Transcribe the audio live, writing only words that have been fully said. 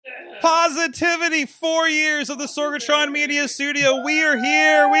Positivity, 4 years of the Sorgatron Media Studio. We are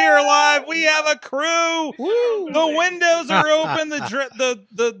here. We are live. We have a crew. Woo. The windows are open.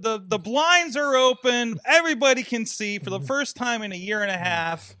 The blinds are open. Everybody can see for the first time in a year and a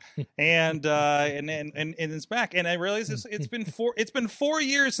half, and it's back. And I realize it's been 4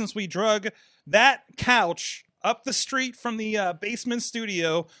 years since we drug that couch up the street from the basement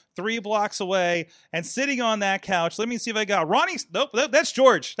studio, 3 blocks away, and sitting on that couch. Let me see if I got Ronnie. Nope, that's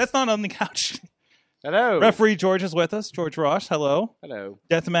George. That's not on the couch. Hello. Referee George is with us. George Ross, hello. Hello.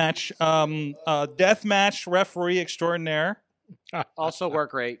 Deathmatch referee extraordinaire. Also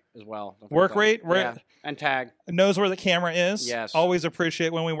work rate as well. Work rate? Yeah. And tag. Knows where the camera is. Yes. Always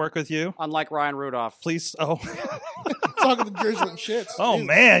appreciate when we work with you. Unlike Ryan Rudolph. Please. Oh. Talking to drizzling shits. Oh, Jesus.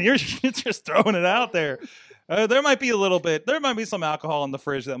 man. You're just throwing it out there. There might be some alcohol in the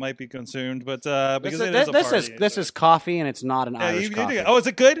fridge that might be consumed, but because this is coffee and it's not an Irish coffee. Oh, is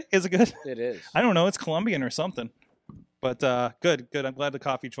it good? Is it good? It is. I don't know. It's Colombian or something. But good. I'm glad the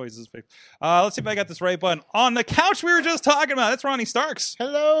coffee choice is fixed. Let's see if I got this right button. On the couch we were just talking about, that's Ronnie Starks.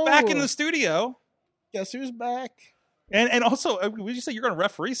 Hello. Back in the studio. Guess who's back? And also, would you say you're going to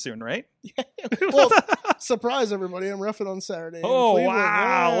referee soon, right? Well, surprise everybody! I'm reffing on Saturday. in Oh, Cleveland.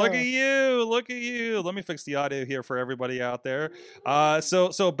 wow. Yeah. Look at you. Look at you. Let me fix the audio here for everybody out there.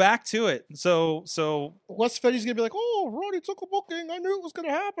 So back to it. So Wes Fetty's gonna be like, "Oh, Ronnie took a booking. I knew it was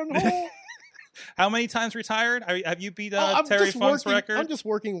gonna happen." Oh. how many times retired? Have you beat I'm Terry just Funk's working- record? I'm just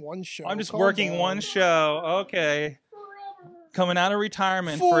working one show. I'm just Calm working down. one show. Okay. Coming out of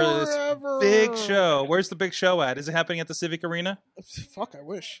retirement for this Forever. big show. Where's the big show at? Is it happening at the Civic Arena? Fuck, I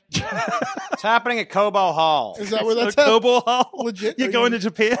wish. It's happening at Cobo Hall. Is that where that's The at? Cobo Hall? Legit? You Are going you- to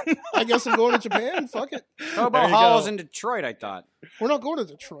Japan? I guess I'm going to Japan. Fuck it. Cobo There you Hall go. is in Detroit, I thought. San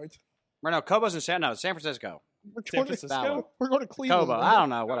Cobo's in San Francisco. We're San going Francisco? To, we're going to Cleveland. Cobo. man. I don't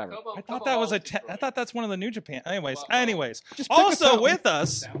know. Whatever. I thought that was I thought that's one of the New Japan. Anyways. Just pick a Also town. with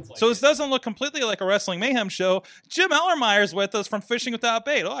us, so this doesn't look completely like a Wrestling Mayhem show. Jim Ellermeyer's with us from Fishing Without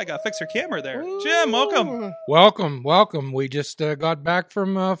Bait. Oh, I got to fix your camera there. Jim, welcome. Welcome. We just got back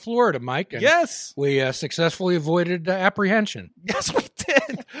from Florida, Mike. And Yes. we successfully avoided apprehension. Yes, we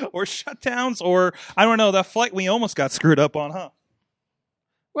did. Or shutdowns, or I don't know, that flight we almost got screwed up on, huh?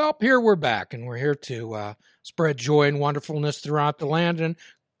 Well, here we're back, and we're here to spread joy and wonderfulness throughout the land and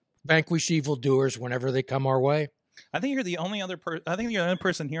vanquish evildoers whenever they come our way. I think you're the only other I think you're the only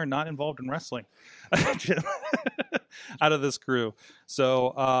person here not involved in wrestling, Jim, out of this crew.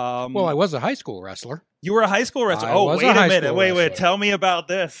 So, Well, I was a high school wrestler. you were a high school wrestler. I Oh, was wait a a high minute. school Wait. wrestler. Tell me about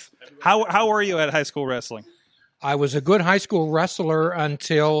this. How were you at high school wrestling? I was a good high school wrestler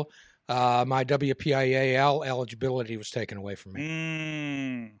until my WPIAL eligibility was taken away from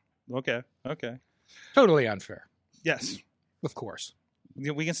me. Okay. Totally unfair, Yes, of course.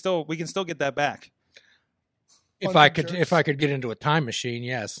 we can still get that back. If Bunch of I could get into a time machine,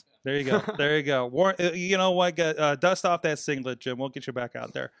 yes. There you go. You know what? Dust off that singlet, Jim. We'll get you back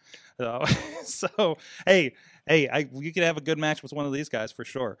out there. So hey, you could have a good match with one of these guys for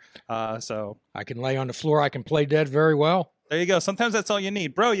sure. So I can lay on the floor. I can play dead very well. there you go. Sometimes that's all you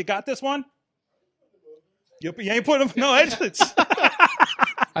need, bro. You got this one. You ain't putting no edges.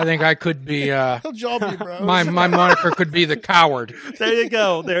 I think I could be. He'll job you, bro. My moniker could be the coward. There you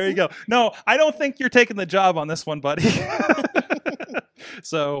go. No, I don't think you're taking the job on this one, buddy.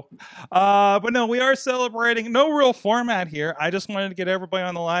 So, but no, we are celebrating. No real format here. I just wanted to get everybody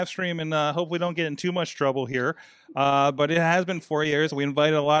on the live stream and hope we don't get in too much trouble here. But it has been 4 years. We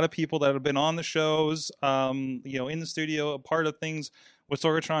invited a lot of people that have been on the shows, in the studio, a part of things with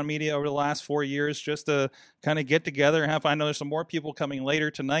Sorgatron Media over the last 4 years, just to kind of get together and have. I know there's some more people coming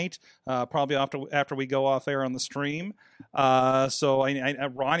later tonight, probably after we go off air on the stream. So,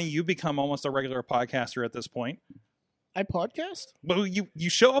 Ronnie, you become almost a regular podcaster at this point. I podcast? Well, you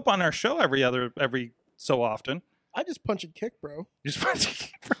show up on our show every so often. I just punch and kick, bro.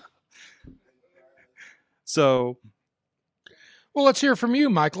 So, Well, let's hear from you,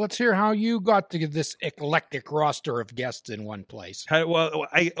 Michael. Let's hear how you got to get this eclectic roster of guests in one place.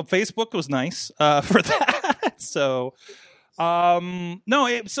 Facebook was nice for that. So,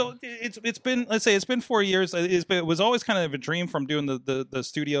 it's been, let's say it's been 4 years. It was always kind of a dream from doing the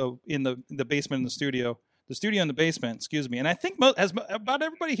studio in the basement in the studio in the basement. Excuse me. And I think has about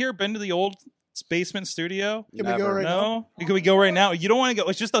everybody here been to the old basement studio? Can we go right now? No? Can we go right now? You don't want to go.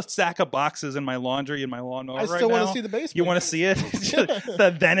 It's just a stack of boxes in my laundry and my lawnmower I right still want now. to see the basement. You want to see it?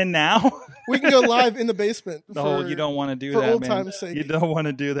 The then and now? We can go live in the basement. No, you don't want to do for that, old man. time's sake. You don't want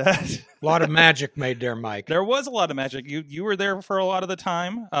to do that. A lot of magic made there, Mike. There was a lot of magic. You were there for a lot of the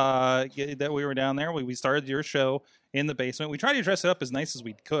time that we were down there. We started your show in the basement. We tried to dress it up as nice as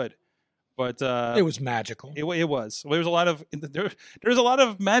we could, but it was magical. It was. There was a lot of there's a lot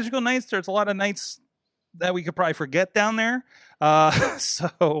of magical nights. There's a lot of nights that we could probably forget down there. But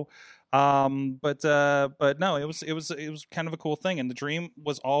no, it was kind of a cool thing. And the dream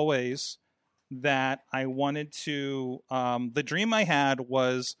was always that I wanted to. The dream I had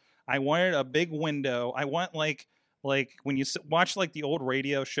was I wanted a big window. I want like when you watch like the old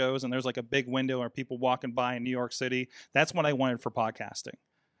radio shows and there's like a big window or people walking by in New York City. That's what I wanted for podcasting.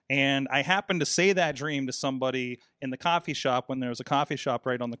 And I happened to say that dream to somebody in the coffee shop when there was a coffee shop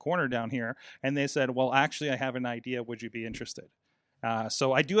right on the corner down here. And they said, well, actually, I have an idea. Would you be interested?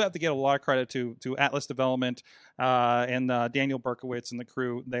 So I do have to give a lot of credit to Atlas Development and Daniel Berkowitz and the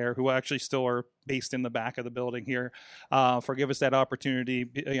crew there, who actually still are based in the back of the building here, for give us that opportunity,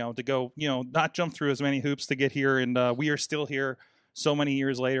 to go, not jump through as many hoops to get here. And we are still here so many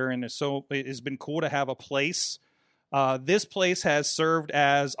years later, and it has been cool to have a place. This place has served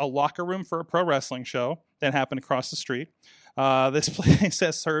as a locker room for a pro wrestling show that happened across the street. This place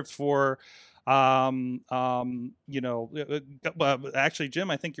has served for, actually, Jim,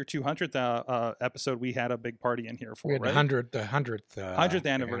 I think your 200th episode, we had a big party in here for. We had right? the 100th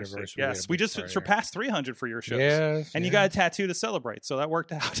anniversary. Yes, we just surpassed 300 for your shows. Yes, and you got a tattoo to celebrate, so that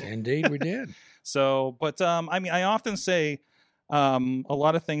worked out. Indeed, we did. So, but I often say. A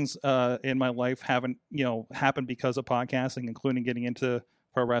lot of things in my life haven't, happened because of podcasting, including getting into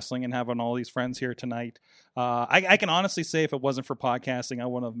pro wrestling and having all these friends here tonight. I can honestly say if it wasn't for podcasting, I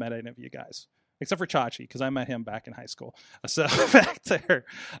wouldn't have met any of you guys, except for Chachi, because I met him back in high school. So back there,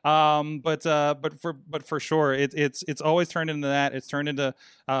 but for sure, it's always turned into that. It's turned into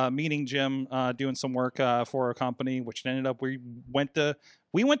meeting Jim, doing some work for a company, which ended up we went to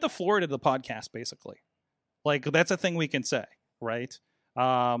Florida to the podcast, basically. Like that's a thing we can say. Right,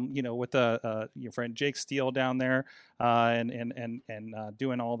 with your friend Jake Steele down there, and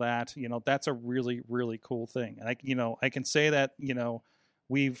doing all that, that's a really really cool thing. And I can say that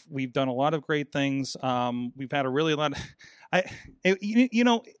we've done a lot of great things. We've had a really lot. I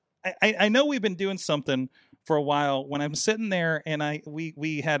know we've been doing something for a while. When I'm sitting there and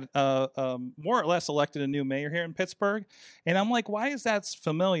we had more or less elected a new mayor here in Pittsburgh, and I'm like, why is that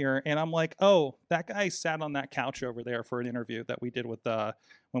familiar? And I'm like, oh, that guy sat on that couch over there for an interview that we did with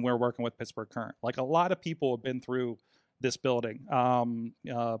when we were working with Pittsburgh Current. Like a lot of people have been through this building,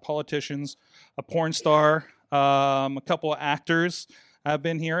 politicians, a porn star, a couple of actors have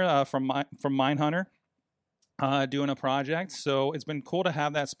been here from Mindhunter doing a project. So it's been cool to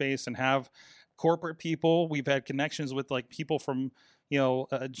have that space and have corporate people. We've had connections with like people from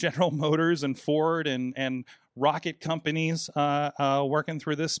General Motors and Ford and rocket companies working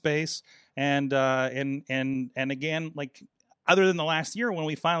through this space, and again, like other than the last year when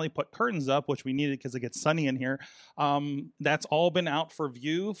we finally put curtains up, which we needed because it gets sunny in here, that's all been out for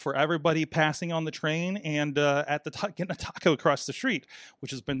view for everybody passing on the train and at the getting a taco across the street,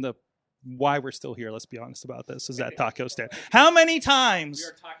 which has been why we're still here. Let's be honest about this. Is that taco stand? How many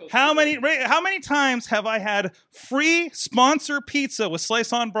times have I had free sponsor pizza with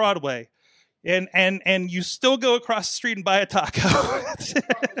Slice on Broadway, and you still go across the street and buy a taco?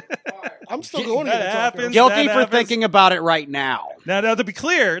 I'm still going to get a taco. Guilty for thinking about it right now. Now to be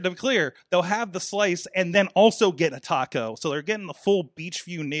clear, they'll have the slice and then also get a taco, so they're getting the full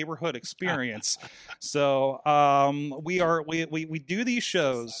Beachview neighborhood experience. So we do these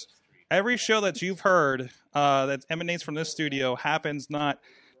shows. Every show that you've heard that emanates from this studio happens not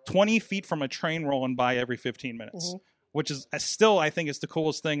 20 feet from a train rolling by every 15 minutes, which is still, I think, is the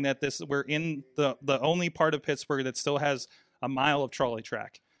coolest thing that we're in the only part of Pittsburgh that still has a mile of trolley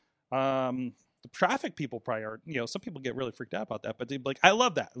track. The traffic people probably are, some people get really freaked out about that, but they'd be like, I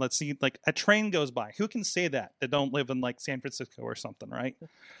love that. Let's see, like a train goes by. Who can say that don't live in like San Francisco or something, right?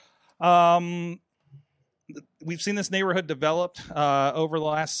 We've seen this neighborhood developed over the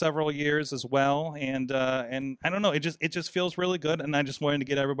last several years as well, and I don't know, it just feels really good, and I just wanted to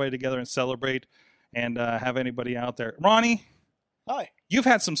get everybody together and celebrate and have anybody out there. Ronnie, hi. You've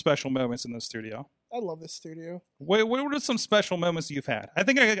had some special moments in the studio. I love this studio. What are some special moments you've had? I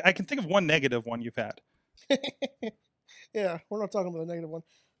think I can think of one negative one you've had. Yeah, we're not talking about a negative one.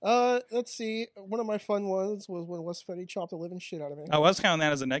 Let's see. One of my fun ones was when Wes Fetty chopped the living shit out of me. I was counting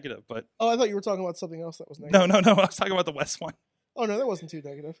that as a negative, but I thought you were talking about something else that was negative. No. I was talking about the West one. Oh no, that wasn't too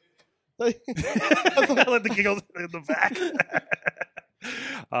negative. I let the giggles in the back.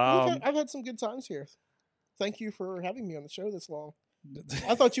 I've had some good times here. Thank you for having me on the show this long.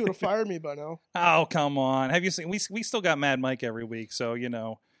 I thought you would have fired me by now. Oh, come on. Have you seen? We still got Mad Mike every week, so you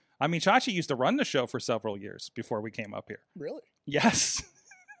know. I mean, Chachi used to run the show for several years before we came up here. Really? Yes.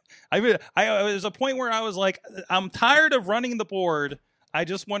 I there's a point where I was like, I'm tired of running the board. I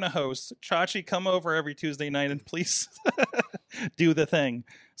just want to host. Chachi, come over every Tuesday night and please do the thing.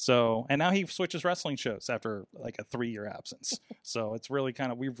 So, and now he switches wrestling shows after like a 3-year absence. So it's really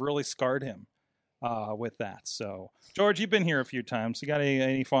we've really scarred him with that. So, George, you've been here a few times. You got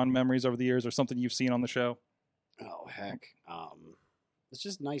any fond memories over the years or something you've seen on the show? Oh, heck. It's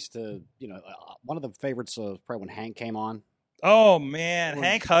just nice to, one of the favorites was probably when Hank came on. Oh man,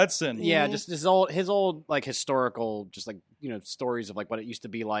 Hank Hudson. Yeah, just his old like historical, just like stories of like what it used to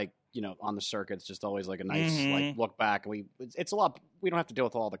be like, on the circuit. It's just always like a nice like look back. It's a lot. We don't have to deal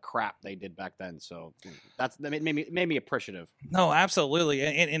with all the crap they did back then. So that made me appreciative. No, absolutely.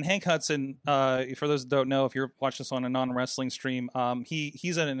 And Hank Hudson, for those that don't know, if you're watching this on a non-wrestling stream,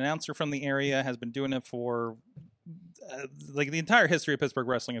 he's an announcer from the area. Has been doing it for like the entire history of Pittsburgh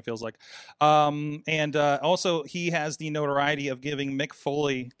wrestling, it feels like. And also he has the notoriety of giving Mick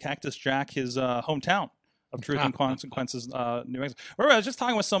Foley, Cactus Jack, his hometown of Truth and Consequences, New Mexico. I was just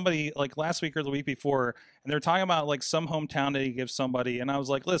talking with somebody like last week or the week before, and they're talking about like some hometown that he gives somebody. And I was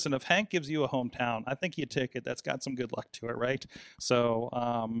like, listen, if Hank gives you a hometown, I think you take it. That's got some good luck to it, right? So,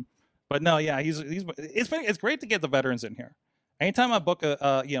 but no, yeah, it's great to get the veterans in here. Anytime I book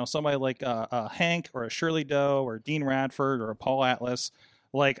somebody like Hank or a Shirley Doe or Dean Radford or a Paul Atlas,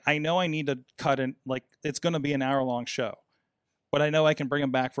 like I know I need to cut in, like it's going to be an hour-long show, but I know I can bring them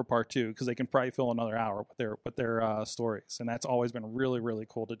back for part 2 because they can probably fill another hour with their stories, and that's always been really, really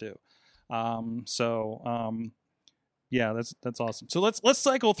cool to do. Yeah, that's awesome. So let's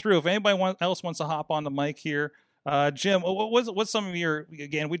cycle through. If anybody else wants to hop on the mic here. Jim, what's some of your,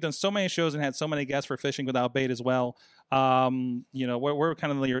 again, we've done so many shows and had so many guests for Fishing Without Bait as well. What were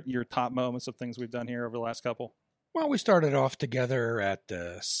kind of your top moments of things we've done here over the last couple? Well, we started off together at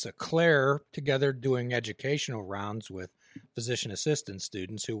Seclair, together doing educational rounds with physician assistant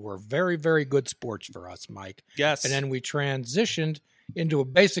students who were very, very good sports for us, Mike. Yes. And then we transitioned into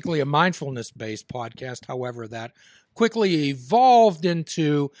basically a mindfulness-based podcast, however, that quickly evolved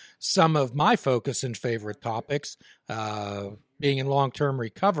into some of my focus and favorite topics. Being in long-term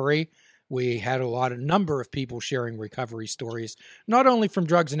recovery, we had a number of people sharing recovery stories, not only from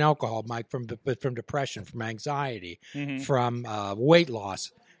drugs and alcohol, Mike, but from depression, from anxiety, from weight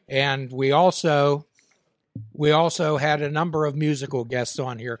loss. And we also had a number of musical guests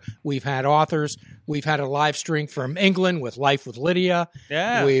on here. We've had authors. We've had a live stream from England with Life with Lydia.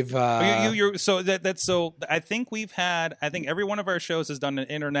 Yeah, we've so I think every one of our shows has done an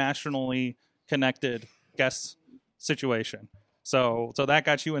internationally connected guest situation. So that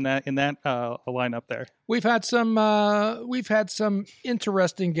got you in that lineup there. We've had some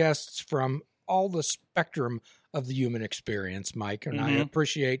interesting guests from all the spectrum of the human experience, Mike, and I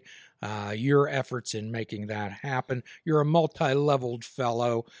appreciate your efforts in making that happen. You're a multi-leveled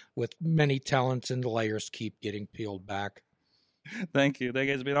fellow with many talents, and the layers keep getting peeled back. Thank you. That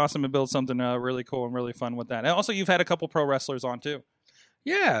has been awesome to build something really cool and really fun with that. And also, you've had a couple pro wrestlers on too.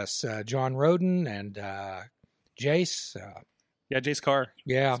 Yes, John Roden and Jace. Jace Carr.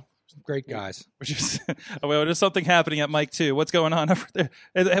 Yeah, great guys. Well, there's something happening at Mike too. What's going on over there?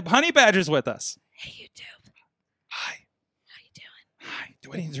 Honey Badger's with us. Hey, YouTube. Hi. How you doing? Hi.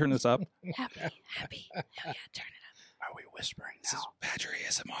 Do I need to turn this up? Happy. Hell yeah, turn it up. Are we whispering This is Badger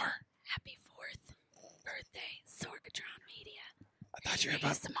ASMR. Happy 4th birthday, Sorgatron Media. I thought you were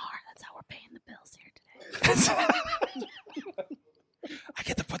about. ASMR. That's how we're paying the bills here today. I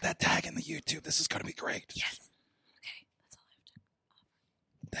get to put that tag in the YouTube. This is going to be great. Yes. Okay, that's all I have to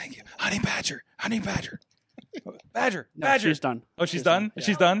offer. Thank you. Honey Badger. Badger. No, Badger. she's done. Oh, she's done? Yeah.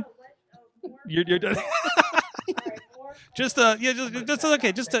 She's done? You're done. Just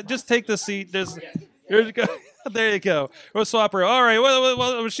okay. Just take the seat. Here you go. There you go. We'll swap her. All right.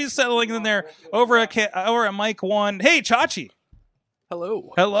 Well, she's settling in there over at Mike 1. Hey, Chachi.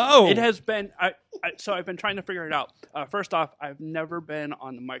 Hello. It has been. So I've been trying to figure it out. First off, I've never been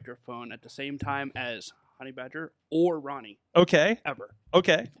on the microphone at the same time as Honey Badger or Ronnie. Okay. Ever.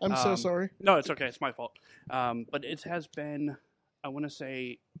 Okay. I'm so sorry. No, it's okay. It's my fault. But it has been, I want to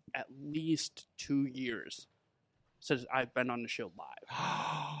say, at least 2 years since I've been on the show live.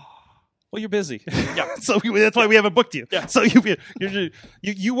 Well, you're busy. Yeah. So that's why we haven't booked you. Yeah. So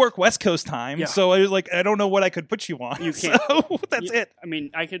you work West Coast time. Yeah. So I don't know what I could put you on. You can't. So that's it. I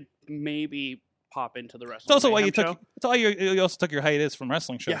mean, I could maybe pop into the wrestling. It's also why Mayhem you took. show. It's all you also took your hiatus from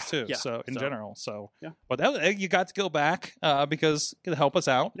wrestling shows Yeah, too. yeah. So in general. So Yeah. But you got to go back because it could help us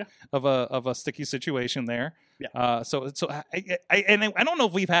out Yeah. of a sticky situation there. Yeah. So I don't know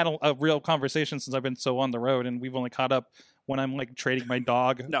if we've had a real conversation since I've been so on the road, and we've only caught up when I'm like trading my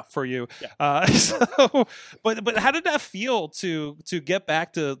dog for you. Yeah. But how did that feel to get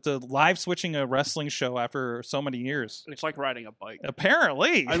back to live switching a wrestling show after so many years? It's like riding a bike.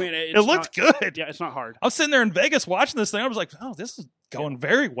 Apparently, I mean, it looked good. Yeah, it's not hard. I was sitting there in Vegas watching this thing. I was like, oh, this is going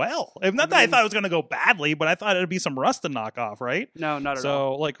very well. Not that I thought it was going to go badly, but I thought it'd be some rust to knock off, right? No, not at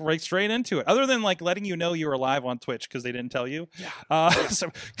So, all. like, right straight into it. Other than, like, letting you know you were live on Twitch because they didn't tell you. Yeah.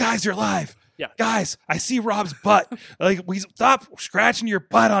 So, guys, you're live. Yeah. Guys, I see Rob's butt. Like, we stop scratching your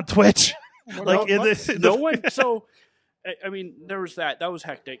butt on Twitch. Like, no one. So, I mean, there was that. That was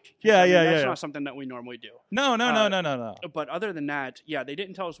hectic. Yeah, I mean, yeah, That's yeah. not something that we normally do. No. But other than that, yeah, they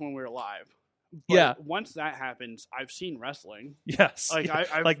didn't tell us when we were live. But Yeah. once that happens, I've seen wrestling. Yes. Like,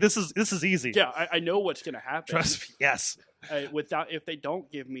 I've, like this is easy. Yeah, I know what's going to happen. Trust me. Yes. Without, if they don't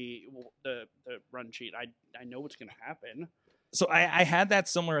give me the run sheet, I know what's going to happen. So I had that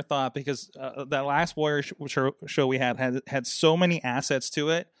similar thought because that last Warrior show we had so many assets to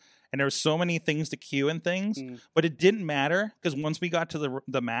it, and there were so many things to queue and things, but it didn't matter because once we got to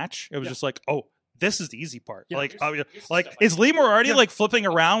the match, it was just like, oh, this is the easy part. Yeah, like is Lee Moriarty like flipping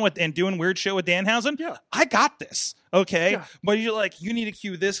around and doing weird shit with Danhausen? Yeah. I got this. Okay. Yeah. But you're like, you need to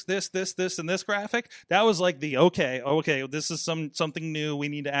cue this, and this graphic. That was like the okay, this is something new we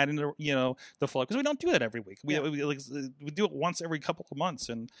need to add into, the flow. Because we don't do that every week. We do it once every couple of months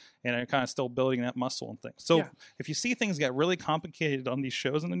and are kind of still building that muscle and things. So if you see things get really complicated on these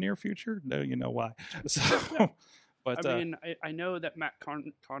shows in the near future, you know why. So but I mean, I know that Matt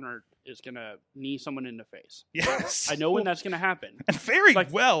Connor is going to knee someone in the face. Yes. I know when that's going to happen. And very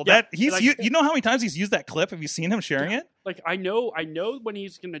well. Yeah, that he's you know how many times he's used that clip? Have you seen him sharing it? Like I know when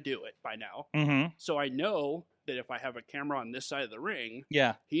he's going to do it by now. Mm-hmm. So I know that if I have a camera on this side of the ring,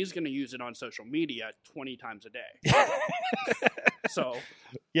 he's going to use it on social media 20 times a day. So,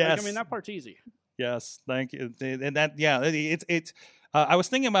 yes. I mean, that part's easy. Yes, thank you. And that, it's. I was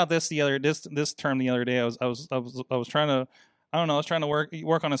thinking about this this term the other day. I was trying to, I don't know, I was trying to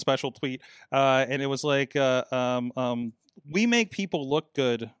work on a special tweet, and it was like, we make people look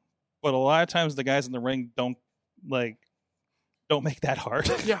good, but a lot of times the guys in the ring don't make that hard.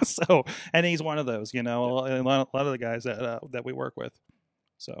 Yeah. So, and he's one of those, a lot of the guys that we work with.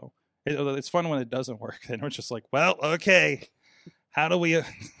 So it's fun when it doesn't work. And we're just like, well, okay. How do we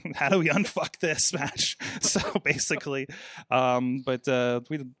unfuck this match? So basically, but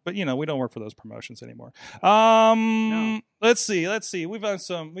we don't work for those promotions anymore. No. Let's see. We've done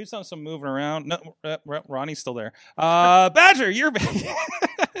some moving around. No, Ronnie's still there. Badger, you're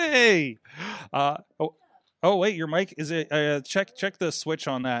hey. Oh wait, your mic is it? Check the switch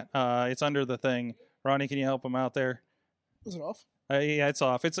on that. It's under the thing. Ronnie, can you help him out there? Is it off? Yeah, it's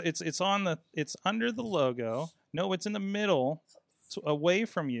off. It's under the logo. No, it's in the middle. Away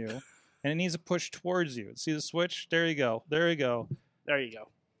from you, and it needs to push towards you. See the switch? There you go. There you go.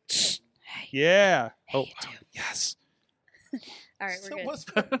 Hey. Yeah. Hey, yes. All right, we're Still good.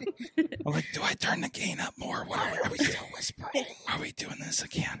 whispering. I'm like, do I turn the gain up more? What are we still whispering? Are we doing this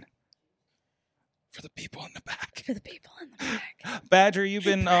again? For the people in the back. For the people in the back. Badger, you've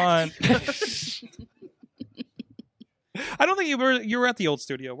been on. I don't think you were at the old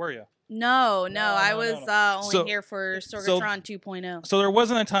studio, were you? No, I was only So- here for Sorgatron 2.0. So there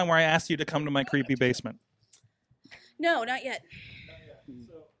wasn't a time where I asked you to come to my creepy basement. No, not yet.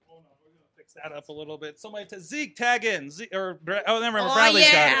 So hold on, we're gonna fix that up a little bit. Somebody Zeke tag in. Never mind. Oh, Bradley's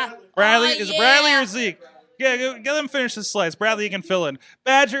yeah. got it. Bradley Oh, is it yeah. Bradley or Zeke? Yeah, get them finish this slice. Bradley, you can fill in.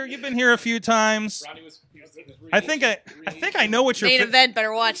 Badger, you've been here a few times. I think I know what you're. Main event,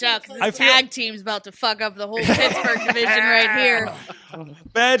 better watch out because I this feel- tag team's about to fuck up the whole Pittsburgh division right here.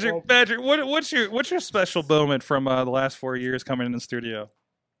 Badger, what's your special moment from the last 4 years coming in the studio?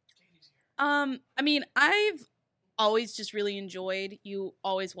 I mean, I've always just really enjoyed you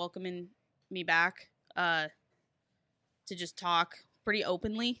always welcoming me back to just talk pretty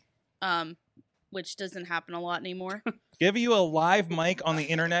openly, which doesn't happen a lot anymore. Give you a live mic on the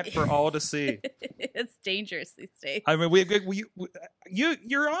internet for all to see. It's dangerous these days. I mean,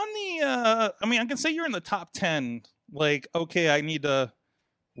 you're on the. I mean, I can say you're in the top 10. Like, okay, I need to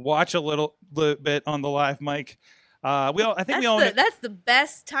watch a little bit on the live mic. I think we all. That's the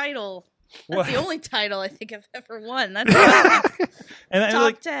best title. That's What? the only title I think I've ever won. That's awesome. and Top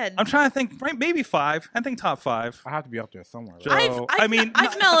like, 10. I'm trying to think. Right, maybe 5. I think top 5. I have to be up there somewhere. So, Right?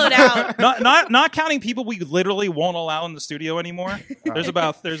 I've mellowed out. not counting people we literally won't allow in the studio anymore.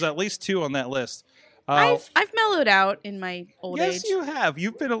 There's at least 2 on that list. I've mellowed out in my old age. Yes, you have.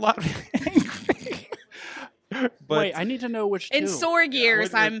 You've been a lot angry. But wait, I need to know which two. In Sore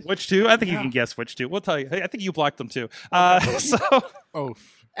Gears, I'm which two? I think you can guess which two. We'll tell you. I think you blocked them too. So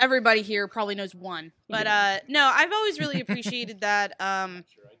everybody here probably knows one. But no, I've always really appreciated that.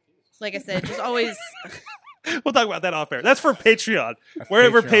 Like I said, just always. We'll talk about that off air. That's for Patreon.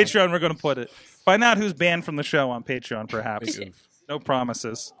 Wherever Patreon we're going to put it. Find out who's banned from the show on Patreon, perhaps. No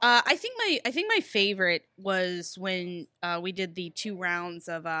promises. I think my favorite was when we did the 2 rounds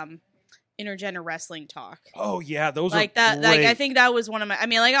of intergender wrestling talk. Oh yeah, those like are that. great. Like I think that was one of my. I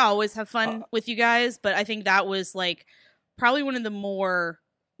mean, like I always have fun with you guys, but I think that was like probably one of the more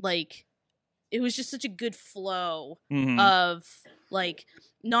like. It was just such a good flow of like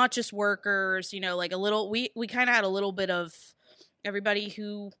not just workers, like a little. We kind of had a little bit of everybody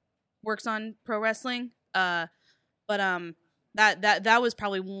who works on pro wrestling. But that was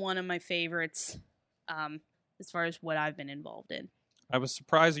probably one of my favorites as far as what I've been involved in. I was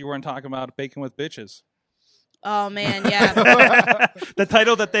surprised you weren't talking about Bacon with Bitches. Oh man, yeah. The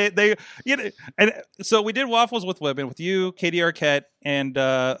title that they and so we did Waffles with Women with you, Katie Arquette, and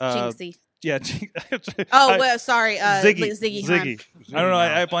Jinxie. Yeah. Well, sorry, Ziggy. I don't know.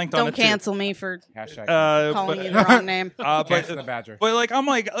 I blanked on it. Don't cancel me for calling you the wrong name. But the Badger. But like, I'm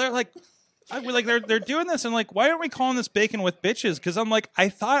like, they're doing this, and like, why aren't we calling this Bacon with Bitches? Because I'm like, I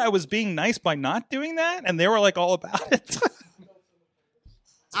thought I was being nice by not doing that, and they were like all about it.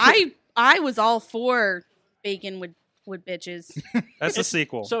 I was all for Bacon with Bitches. That's a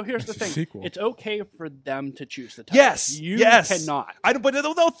sequel. So here's the thing: it's okay for them to choose the title. Yes, you cannot. But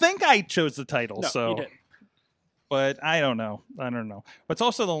they'll think I chose the title. No, so you didn't. But I don't know. But it's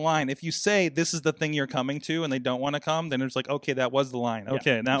also the line. If you say this is the thing you're coming to, and they don't want to come, then it's like, okay, that was the line.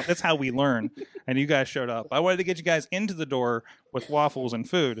 Okay, now that's how we learn. And you guys showed up. I wanted to get you guys into the door with waffles and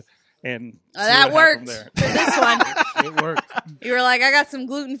food. And that worked for this one. It worked. You were like, I got some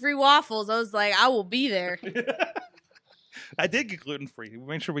gluten-free waffles. I was like, I will be there. I did get gluten-free. We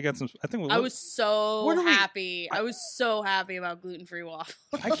made sure we got some. I was so happy. I was so happy about gluten-free waffles.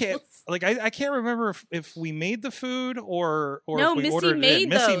 I can't remember if we made the food or no, if we Missy ordered made it.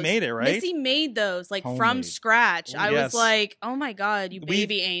 those. Missy made it, right? Missy made those Homemade. From scratch. I Yes. was like, oh my god, you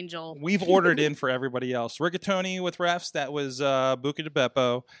baby angel. We've ordered in for everybody else. Rigatoni with refs. That was Buca de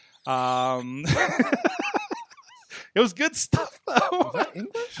Beppo. It was good stuff, though. Was that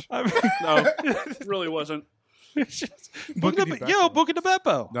English? No, it really wasn't. Buca de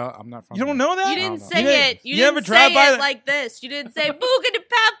Beppo. No, I'm not from You don't know that? You didn't say it. You didn't drive say by it like this. You didn't say Buca de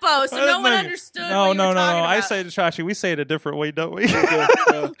Beppo, so no one understood. No. what you were talking about. I say it, Chachi. We say it a different way, don't we? We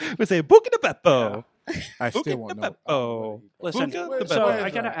say Buca de Beppo. I still won't know. Listen, Buca de so Beppo. I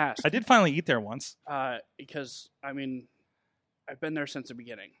gotta ask. I did finally eat there once. Because I mean, I've been there since the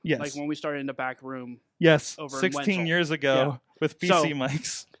beginning. Yes. Like when we started in the back room. Yes, over 16 in Wenzel. years ago with PC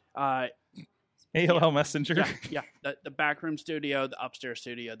mics. AOL Messenger. Yeah. The backroom studio, the upstairs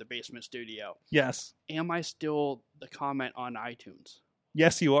studio, the basement studio. Yes. Am I still the comment on iTunes?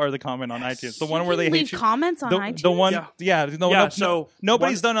 Yes, you are the comment on iTunes. The one You where they can hate leave you. comments on iTunes? The one,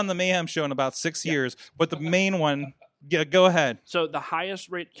 nobody's one- done on the Mayhem show in about 6 years, but the main one. Yeah, go ahead. So the highest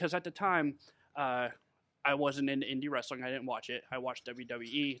rate, because at the time, I wasn't into indie wrestling. I didn't watch it. I watched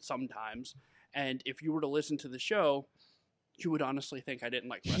WWE sometimes. And if you were to listen to the show, you would honestly think I didn't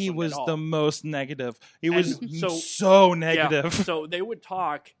like wrestling He was at all. the most negative. He was And so negative. Yeah, so they would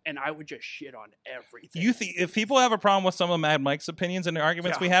talk, and I would just shit on everything. If people have a problem with some of Mad Mike's opinions and the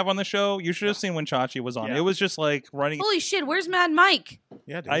arguments we have on the show, you should have seen when Chachi was on. Yeah. It was just like running. Holy shit, where's Mad Mike?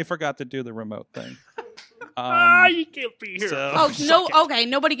 Yeah, dude. I forgot to do the remote thing. You can't be here. Oh, no, okay,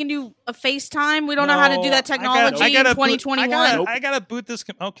 nobody can do a FaceTime? We don't know how to do that technology in 2021? I gotta boot this.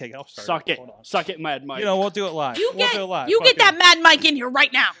 Okay, I'll start. Suck it. Suck it, Mad Mike. We'll do it live. You We'll get, do it live. you Fuck get it. that Mad Mike in here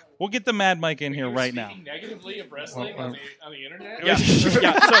right now. We'll get the Mad Mike in here right now. Negatively of wrestling on the internet. Yeah. So,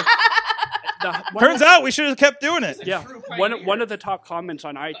 Turns out we should have kept doing it. Yeah. One of the top comments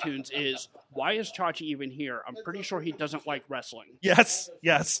on iTunes is, "Why is Chachi even here? I'm pretty sure he doesn't like wrestling." Yes,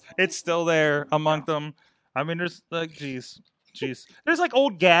 it's still there among them. I mean, there's like, jeez, there's like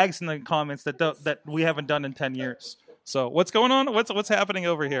old gags in the comments that we haven't done in 10 years. So what's going on? What's happening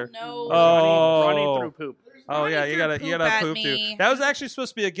over here? No. Running through poop. Oh yeah, you gotta poop me. too. That was actually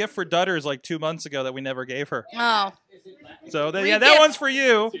supposed to be a gift for Dutters like 2 months ago that we never gave her. Oh. So that one's for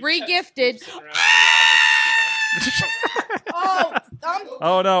you. Re-gifted.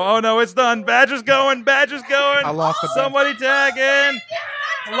 Oh no, it's done. Badger's going. I lost the Somebody tag in.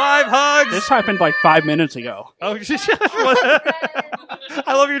 Live hugs. This happened like 5 minutes ago. Oh,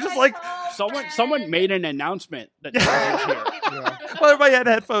 I love you. Just like someone made an announcement that Chachi's here. Yeah. well, everybody had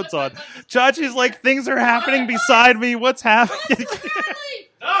headphones on. Chachi's like, things are happening beside me. What's happening?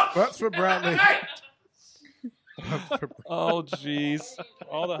 That's for Bradley. Oh, jeez.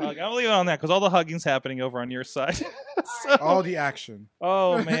 All the hug. I'll leave it on that because all the hugging's happening over on your side. So- All the action.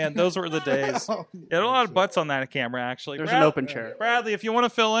 oh, man. Those were the days. There are a lot of butts on that camera, actually. There's an open chair. Bradley, if you want to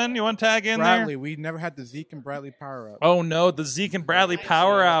fill in, you want to tag in Bradley, there? we never had the Zeke and Bradley power up. Oh, no. The Zeke and Bradley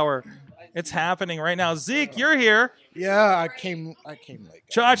Power Hour. It's happening right now. Zeke, you're here. Yeah, I came late. guys.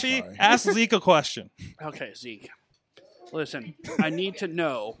 I'm Chachi, sorry. ask Zeke a question. Okay, Zeke. Listen, I need to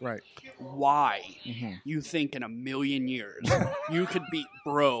know Right. why Mhm. you think in a million years you could beat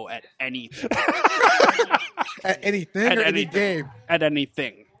Bro at anything. At anything At or any anything. game. At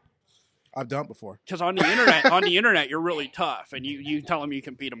anything. I've done it before. Because on the internet, you're really tough, and you tell them you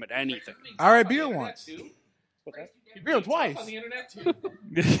can beat them at anything. I already beat him once. You beat him twice. On the internet too.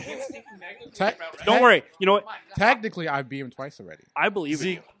 Ta- Don't worry. You know what? Technically, I beat him twice already. I believe in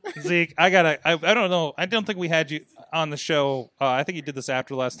you. Zeke, I don't know. I don't think we had you on the show. I think you did this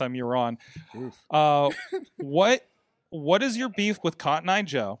after the last time you were on. Oof. What is your beef with Cotton Eye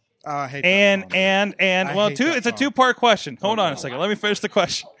Joe? I hate And that song. I well, hate that it's a song. two-part question. Hold on a no. second. Let me finish the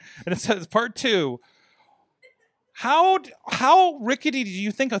question. And it says part 2. How rickety do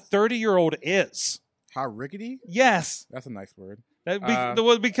you think a 30-year-old is? How rickety? Yes. That's a nice word.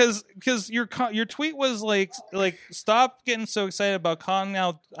 Because your tweet was like stop getting so excited about Cotton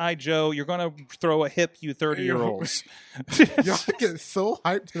Eye Joe. You're gonna throw a hip, you 30-year-olds. Y'all get so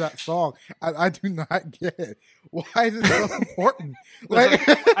hyped to that song. I do not get it. Why is it so important? Like,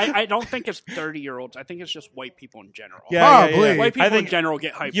 I don't think it's 30-year-olds. I think it's just white people in general. Probably. White people I in think general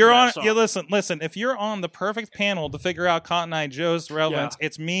get hyped. you're for on. that song. Yeah, listen. If you're on the perfect panel to figure out Cotton Eye Joe's relevance,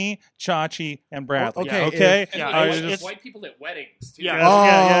 it's me, Chachi, and Bradley. Okay, Okay. And Yeah, it's it's- white people at weddings too.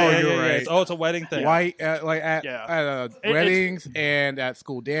 Yeah. you're right. It's a wedding thing. white, at Yeah. weddings and at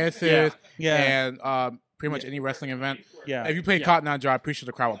school dances Yeah. and pretty much any wrestling event. Yeah. If you play Yeah. Cotton Eye Joe, I'm pretty sure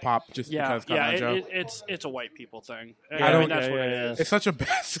the crowd will pop just Yeah, because Cotton Eye Joe. it's a white people thing. Yeah, I don't- mean, that's what it yeah. is. It's such a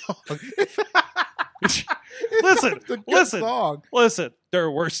bad song. Listen, It's a good listen. song. Listen, there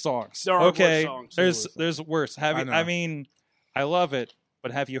are worse songs. There are worse okay, songs. there's worse. Have you? know. I mean, I love it,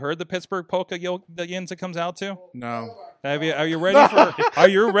 but have you heard the Pittsburgh polka that Yinza comes out to? No, Have you? Are you ready for? Are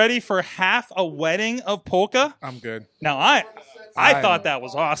you ready for half a wedding of polka? I'm good. Now I I'm- thought that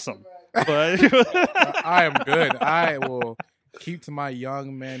was awesome, but I am good. I will keep to my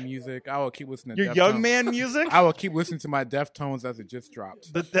young man music. I will keep listening to your Deftones. young man music, I will keep listening to my Deftones as it just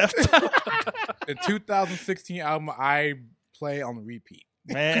dropped. the Deftones. The 2016 album I play on repeat.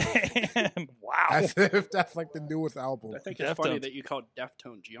 Man, wow. As if that's like the newest album. I think it's funny Deftones. that you call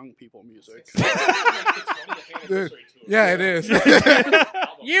Deftones young people music. Dude, yeah, it is.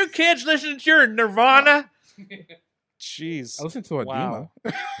 You kids listen to your Nirvana. Jeez, I listen to Adema. Wow.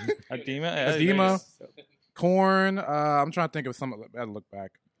 Adema. Adema. Korn. I'm trying to think of some. I gotta look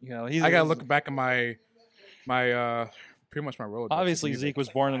back. You know, he's, I gotta look back at my pretty much my Rolodex. Obviously, Zeke was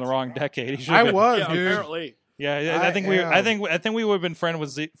born in the wrong decade. He should I have- was, yeah, dude. apparently. Yeah, I think we would have been friends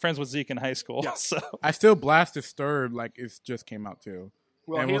with Zeke in high school. Yeah. So I still blast Disturbed like it just came out too.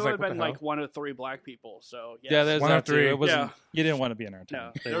 Well, And he was would like, have what been the like hell? one of 3 black people. So yes. yeah, there's One that of too. three. It wasn't. Yeah. You didn't want to be in our No,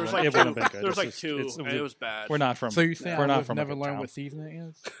 town. there was it like wouldn't have 2. been good. There was It's like just- 2, it's- and it was bad. We're not from. So you saying we're I not would from never a good learn town. what season it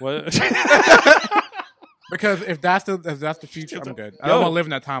is? What? Because if that's the future, I'm good. I Yo, don't want to live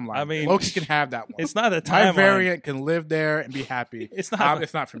in that timeline. I mean, Loki can have that one. It's not a My timeline. variant can live there and be happy. It's not.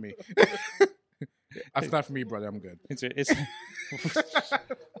 It's not for me. That's not for me, brother. I'm good. It's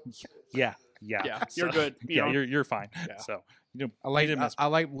yeah. Yeah, So, you're good. You Yeah, know? you're fine. Yeah. So I like didn't miss- I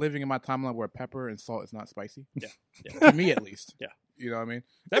like living in my timeline where pepper and salt is not spicy. Yeah. To me at least. Yeah. You know what I mean?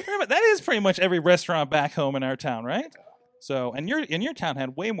 that is pretty much every restaurant back home in our town, right? So and your town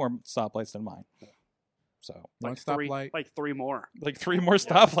had way more stoplights than mine. So One like 3 stoplight. like 3 more. like 3 more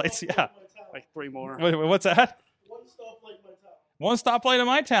stoplights. Yeah. Like 3 more. What's that? One stoplight in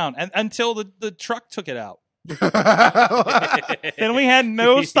my town, and until the truck took it out. Then we had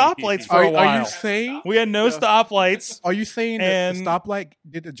no stoplights for a while. Are you saying? We had no stoplights. Are you saying that And- the stoplight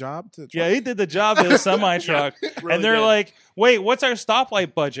did the job to the truck? Yeah, he did the job to the semi truck, Really and they're did. like, "Wait, what's our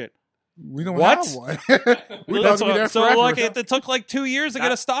stoplight budget?" We don't What? have one. we Well, thought we'd be there so forever. like it took like 2 years to get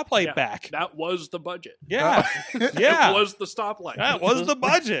a stoplight Yeah, back. That was the budget. Yeah, It yeah, was the stoplight. that was the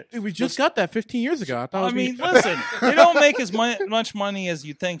budget. Dude, we just got that 15 years ago. I thought it I was mean, listen, they don't make as much money as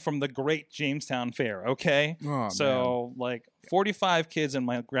you think from the great Jamestown Fair, okay? Oh, So, like, 45 kids in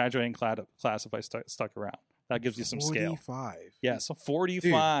my graduating class if I stuck around. That gives you some scale. 45. Yeah, so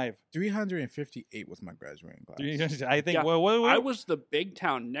 45. 358 was my graduating class. I think, Yeah, what- I was the big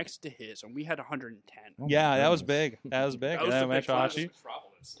town next to his, and we had 110. Oh my yeah, that was goodness. big. That was big. That was Yeah, the big class. Machachi.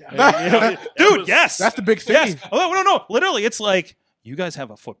 Metropolis. Dude, was- yes. That's the big city. Yes. Oh, no. Literally, it's like, you guys have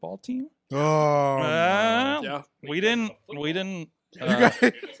a football team? Oh, Yeah. we didn't.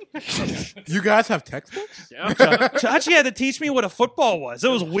 you guys have textbooks? Yeah. Chachi had to teach me what a football was. It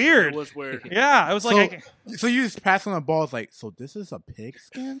was weird. It was weird. Yeah, I was like, So you just pass on the ball. It's like, so this is a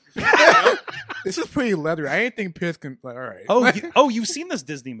pigskin? This is pretty leathery. I didn't think pigskin. Like, all right. you've seen this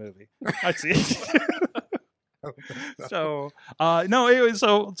Disney movie? I see. So no, anyway,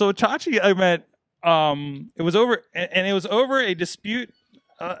 so Chachi, I met. It was over, and it was over a dispute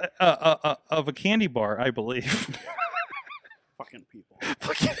of a candy bar, I believe. Fucking people.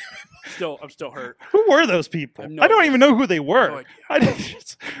 I'm still hurt. Who were those people? No I don't idea. even know who they were. No idea. I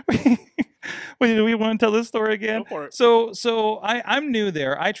didn't. Wait, do we want to tell this story again? Go for it. So I'm new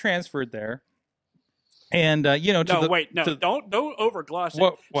there. I transferred there, and don't overgloss it.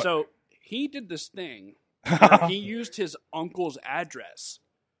 What? So he did this thing where he used his uncle's address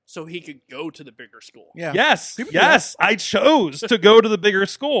so he could go to the bigger school. Yeah. Yes, People do yes, I chose to go to the bigger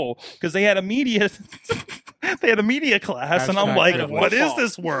school because they had a media, class, and I'm Hashtag like, privilege. what is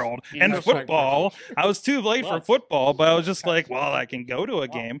this world? Yeah. And Hashtag football. I was too late for What? football, but I was just like, well, I can go to a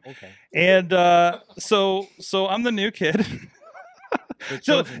game, Okay. and so I'm the new kid.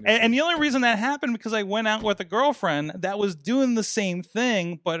 So, and the only reason that happened because I went out with a girlfriend that was doing the same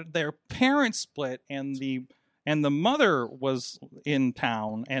thing, but their parents split, and the mother was in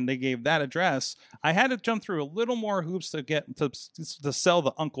town, and they gave that address. I had to jump through a little more hoops to get to sell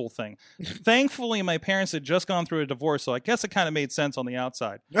the uncle thing. Thankfully, my parents had just gone through a divorce, so I guess it kind of made sense on the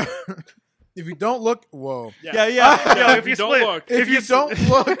outside. If you don't look, whoa. Yeah. If you don't split- look. If you don't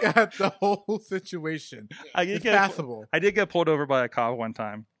look at the whole situation, I it's did passable. I did get pulled over by a cop one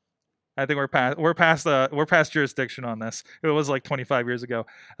time. I think we're past jurisdiction on this. It was like 25 years ago.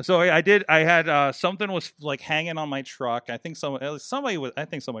 So I had something was like hanging on my truck. I think somebody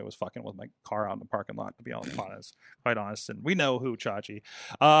was fucking with my car out in the parking lot, to be quite honest. And we know who, Chachi.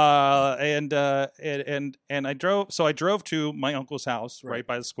 And I drove to my uncle's house right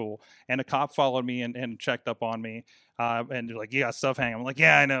by the school, and a cop followed me and checked up on me. And they're like, you got stuff hanging. I'm like,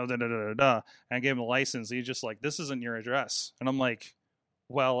 yeah, I know. Da, da, da, da, da. And I gave him the license. He's just like, this isn't your address. And I'm like,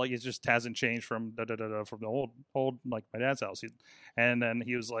 well, it just hasn't changed from from the old like my dad's house. And then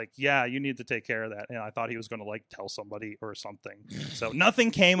he was like, yeah, you need to take care of that. And I thought he was going to like tell somebody or something. So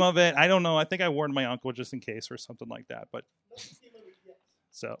nothing came of it. I don't know. I think I warned my uncle just in case or something like that. But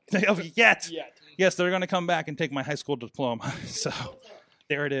so yes, they're going to come back and take my high school diploma. So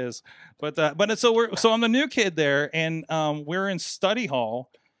there it is. But so I'm the new kid there, and we're in study hall,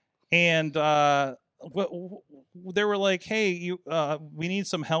 and they were like, "Hey, we need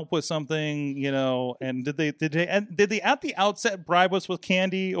some help with something, And did they at the outset bribe us with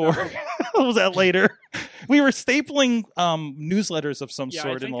candy, or was that later? We were stapling newsletters of some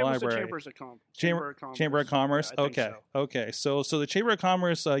sort in the library. Chamber of Commerce. Yeah, I think Okay. So the Chamber of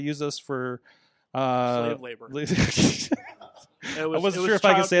Commerce used us for slave labor. I wasn't sure if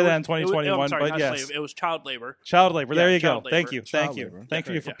I could say that in 2021, but yes. Slave. It was child labor. Child labor. There you go. child Thank labor. you. Child Thank you. labor. Thank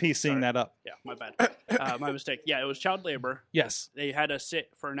you for piecing that up. Yeah, my bad. My mistake. Yeah, it was child labor. Yes. They had us sit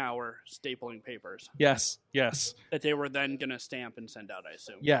for an hour stapling papers Yes. that they were then going to stamp and send out, I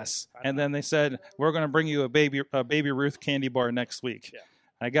assume. Yes. And then they said, we're going to bring you a Baby Ruth candy bar next week. Yeah.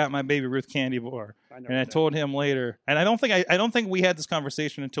 I got my Baby Ruth candy bar, and I did. told him later. And I don't think we had this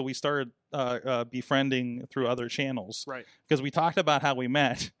conversation until we started befriending through other channels, Right. because we talked about how we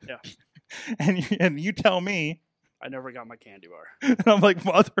met. Yeah. and you tell me, I never got my candy bar. and I'm like,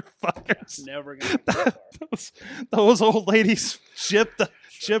 motherfuckers. Never got my candy bar. those old ladies shipped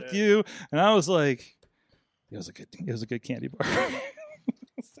did. you, and I was like, it was a good candy bar.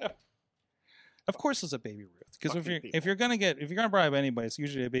 So, of course, it's a Baby Ruth, because if you're gonna bribe anybody, it's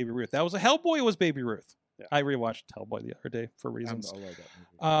usually a Baby Ruth. That was Hellboy was Baby Ruth. Yeah. I rewatched Hellboy the other day for reasons. I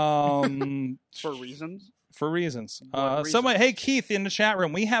love that movie. For reasons? For reasons. What Somebody, reasons? hey Keith, in the chat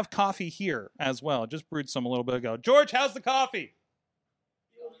room, we have coffee here as well. Just brewed some a little bit ago. George, how's the coffee?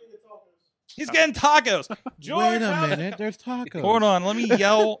 He's getting tacos. George, Wait a how's- minute, there's tacos. Hold on, let me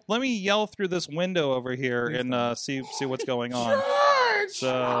yell through this window over here and see what's going on.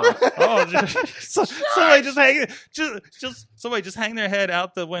 So, somebody just hang their head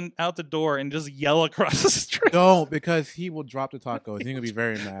out the door and just yell across the street. Don't, because he will drop the tacos. He's gonna be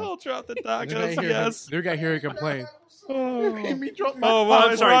very mad. I'll drop the They're tacos. gonna Yes. They're gonna hear him complain. Oh, Made me drop my Oh, Oh, well,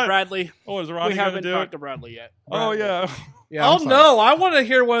 I'm is sorry, Ron- Bradley. oh, is We Ronnie gonna haven't do talked it? to Bradley yet. Oh yeah. Yeah, I'm Oh sorry. no! I want to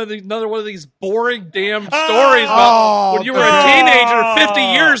hear another one of these boring damn stories about Oh, when you were a God. teenager 50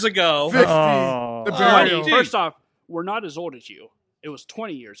 years ago. 50. Oh. The Oh, burial. geez. First off, we're not as old as you. It was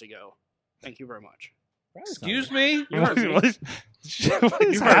 20 years ago. Thank you very much. Excuse me? You heard me. What is You heard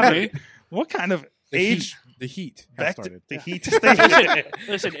happening? me. What kind of The age The heat has Back started. the heat.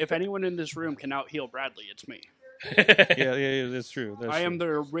 Listen, if anyone in this room can out-heel Bradley, it's me. yeah, that's true. I am the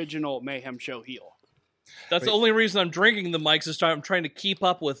original Mayhem Show heel. That's the only reason I'm drinking the mics is I'm trying to keep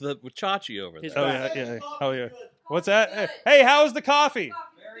up with Chachi over there. His Oh back. yeah. Oh yeah. What's that? Hey, how's the coffee?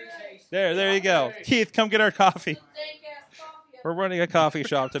 There you go. Keith, come get our coffee. We're running a coffee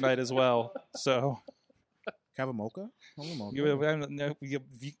shop tonight as well. So Have a mocha?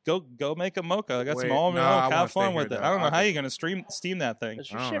 go make a mocha. I got Wait, some almond no, I milk. wanna Have fun stay with here, it. though. I don't know how Okay. you're gonna steam that thing.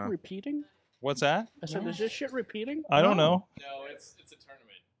 Is your I don't shit know. repeating? What's that? I said, is this shit repeating? I don't know. No, it's a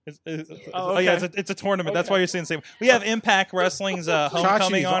tournament. Oh yeah, it's a tournament. That's why you're saying the same. We have Impact Wrestling's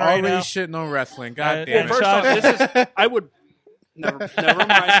homecoming Chachi's on right already now. shitting on wrestling. God Yeah, damn Well, it. first off, this is. I would. Never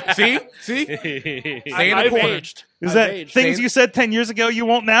mind. See? Stay in the I've corner. aged. Is I've that aged. things you said 10 years ago you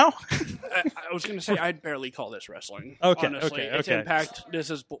won't now? I was going to say I'd barely call this wrestling. Okay, honestly, okay, it's okay. Impact. This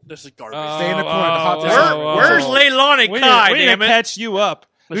is garbage. Stay in the corner. The hot Where's Leilani We Kai, need to damn it? catch you up.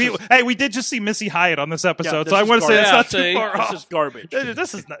 This Hey, we did just see Missy Hyatt on this episode, this so I is want to say garbage. it's not Yeah, too far This off. is garbage.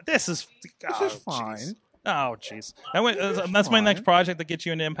 This is This oh, is fine. jeez. Oh, jeez. That's my next project to get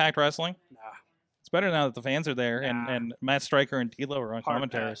you into Impact Wrestling. Nah. It's better now that the fans are there Nah. and Matt Stryker and D'Lo are on Hard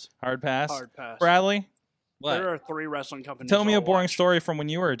commentary. pass. Hard pass. Hard pass. Bradley, What? There are 3 wrestling companies. tell me a I'll boring watch. story from when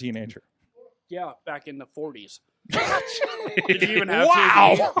you were a teenager. Yeah, back in the 40s. Did you even have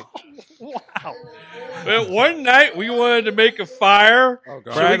Wow. TV? Wow. Well, one night we wanted to make a fire, Oh,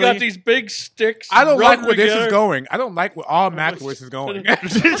 God. so we got Bradley? these big sticks. I don't rubbed like where this together. is going. I don't like where all Mac where this is going.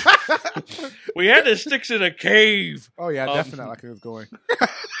 We had the sticks in a cave. Oh, yeah, definitely not like it was going.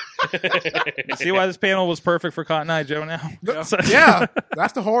 See why this panel was perfect for Cotton Eye Joe now? So- Yeah,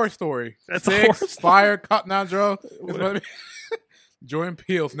 that's the horror story. That's the Six, horror story. Fire, Cotton Eye Joe. It's gonna be- Jordan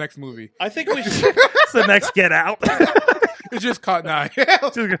Peele's next movie. I think we should. It's the next Get Out. It's just Cotton Eye.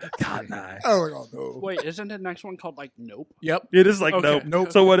 Cotton Eye. Oh, my God, no. Wait, isn't the next one called like Nope? Yep. It is like Okay.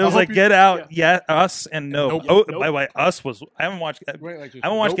 Nope. So what it I was hope like you- Get Out, Us, and Nope. Nope. Oh, Nope. by the way, Us was. I haven't watched. Right, like just, I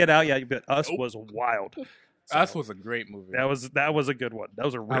haven't watched nope. Get Out yet, but Us Nope. was wild. So, Us was a great movie. that was a good one. That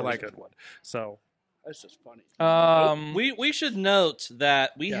was a really like good one. So That's just funny. We should note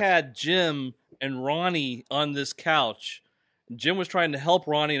that we Yes. had Jim and Ronnie on this couch. Jim was trying to help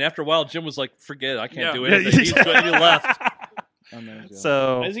Ronnie, and after a while, Jim was like, "Forget it, I can't Yeah. do anything." He left.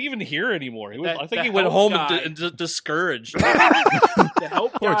 So Is he even here anymore? He was, That- I think the he went help home guy. and discouraged. The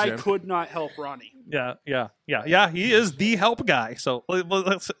help Poor guy Jim. could not help Ronnie. yeah. He is the help guy. So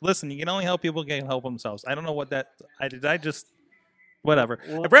listen, you can only help people who can help themselves. I don't know what that. I just whatever.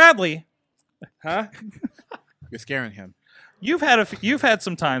 Bradley, Huh? You're scaring him. you've had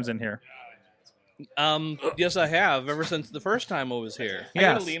some times in here. Yes, I have. Ever since the first time I was here. Yes.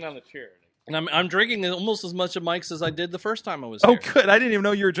 I gotta lean on the chair. And I'm drinking almost as much of Mike's as I did the first time I was Oh, here. good. I didn't even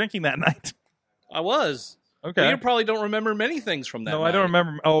know you were drinking that night. I was. Okay. You probably don't remember many things from that. No, night. I don't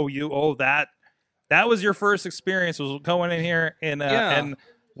remember. That was your first experience, was going in here and and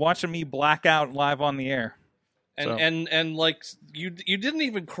watching me black out live on the air. And So. and like you didn't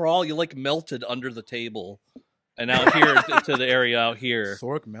even crawl. You like melted under the table, and out here to the area out here,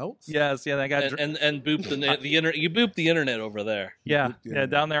 Sork melts? Yes, yeah, I got and booped the internet. You booped the internet over there. yeah,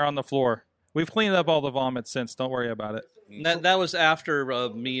 down there on the floor. We've cleaned up all the vomit since. Don't worry about it. And that was after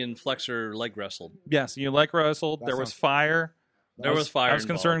me and Flexor leg wrestled. Yes, you like wrestled. That There was sounds- fire. There was fire. I was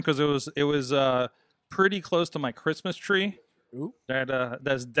concerned because it was pretty close to my Christmas tree. Ooh.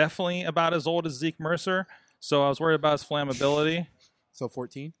 That's definitely about as old as Zeke Mercer. So I was worried about his flammability. So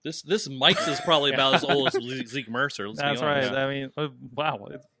 14? This Mike's is probably about as old as Zeke Mercer. Let's That's be honest. right. I mean, wow.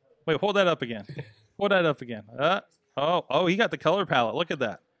 Wait, hold that up again. Hold that up again. Oh, he got the color palette. Look at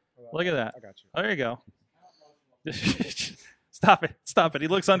that. Look at that. I got you. There you go. Stop it. He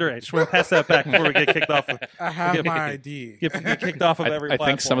looks underage. We'll pass that back before we get kicked off. I have Get- my ID. Get kicked off of every I platform.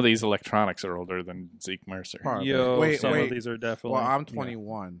 think some of these electronics are older than Zeke Mercer. Probably. Yo, Wait, some wait. of these are definitely. Well, I'm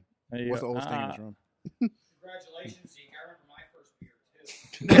 21. Yeah. What's the oldest thing in this room? Congratulations, Zeke. I remember my first beer,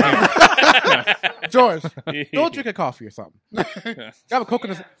 too. George, go drink a coffee or something. Have a Coke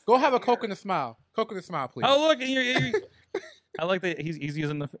in the, go have a Coke in the smile. Coke in the smile, please. Oh, look! I like that he's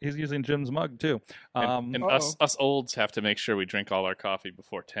using Jim's mug too. And us olds have to make sure we drink all our coffee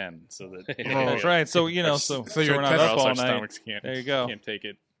before 10, so that That's right. So so your we're not or up else all our night. stomachs can't. There you go. Can't take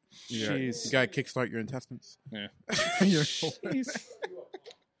it. you Jeez. gotta kickstart your intestines. Yeah.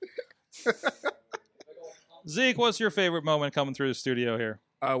 Zeke, what's your favorite moment coming through the studio here?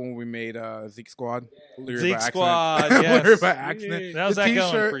 When we made Zeke Squad. Zeke Squad, yes. yes. By accident. How's that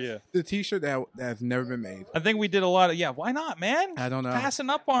going for you? The T-shirt that has never been made. I think we did a lot of, why not, man? I don't know. Passing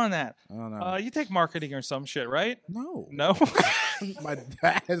up on that. I don't know. You take marketing or some shit, right? No. No? My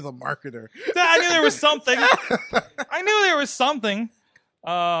dad is a marketer. I knew there was something.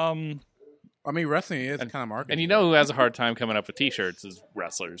 I mean, wrestling is kind of marketing. And you know who has a hard time coming up with T-shirts is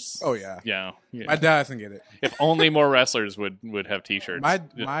wresters. Oh, yeah. Yeah. My dad doesn't get it. If only more wrestlers would have T-shirts.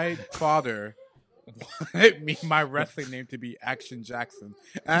 My father wanted me my wrestling name to be Action Jackson.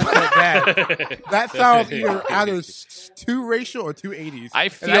 And I said, Dad, that sounds either out of too racial or too 80s. I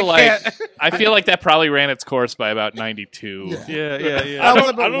feel like that probably ran its course by about 92. Yeah. I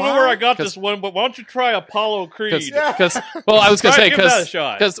don't know where I got this one, but why don't you try Apollo Creed? Because I was gonna say give that a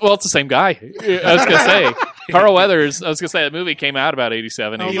shot. it's the same guy. I was gonna say Carl Weathers. I was gonna say that movie came out about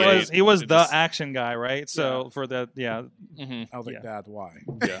 87. He was the action guy, right? So for that, Mm-hmm. I was like, Dad, why?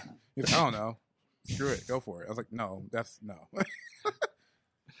 Yeah. He's like, I don't know. Screw it. Go for it. I was like, no. That's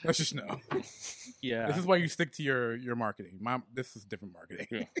just no. Yeah. This is why you stick to your marketing. This is different marketing.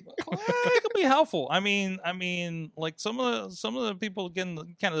 It could be helpful. I mean, like some of the people getting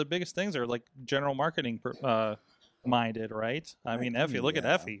kind of the biggest things are like general marketing minded, right? I mean, Effie, look at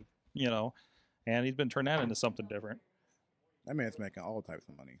Effie, and he's been turned that into something different. That man's making all types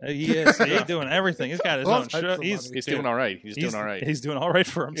of money. He is. He's doing everything. He's got his own show. He's doing all right. He's doing all right. He's doing all right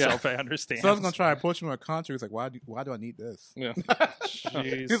for himself. I understand. So I was gonna try to push him in a contract. He's like, why do I need this? Yeah.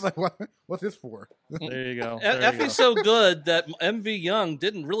 He's like, what's this for? There you go. Effie's so good that MV Young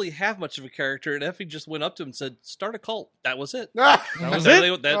didn't really have much of a character, and Effie just went up to him and said, "Start a cult." That was it. That was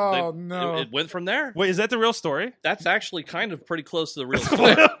it. No! It went from there. Wait, is that the real story? That's actually kind of pretty close to the real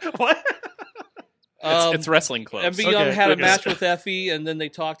story. What? It's wrestling close. MV Young had a match with Effie, and then they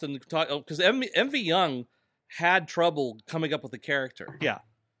talked because MV Young had trouble coming up with a character. Yeah,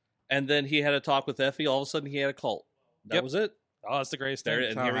 and then he had a talk with Effie. All of a sudden, he had a cult. That was it. Oh, that's the greatest thing.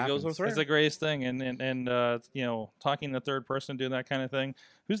 And here he goes with her. It's the greatest thing, and talking in the third person, doing that kind of thing.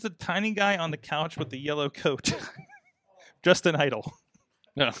 Who's the tiny guy on the couch with the yellow coat? Justin Idol.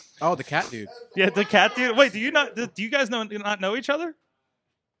 No. Oh, the cat dude. Yeah, the cat dude. Wait, do you guys not know each other?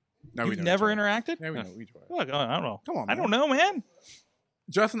 No, You've never interacted? Yeah, we know each other. Look, I don't know. Come on, I man. don't know, man.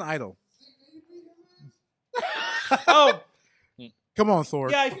 Justin Idol. Oh, come on,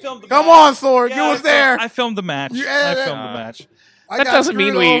 Sword. yeah, I filmed the Come match. on, Sword. Yeah, you was there. I filmed the match. Yeah, I filmed the match. That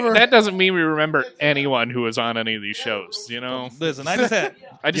doesn't mean we remember anyone who was on any of these shows. Listen,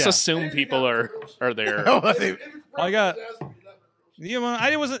 I just assume people are there. I got.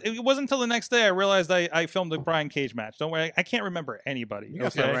 It wasn't until the next day I realized I filmed the Brian Cage match. Don't worry, I can't remember anybody. You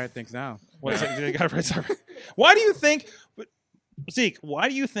got to write things down. What is it? You gotta write something. Why do you think, Zeke? Why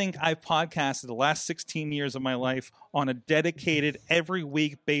do you think I've podcasted the last 16 years of my life on a dedicated every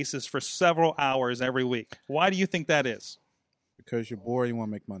week basis for several hours every week? Why do you think that is? Because you're bored, you want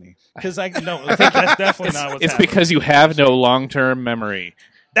to make money. Because I think that's definitely not what's It's happening. because you have no long-term memory.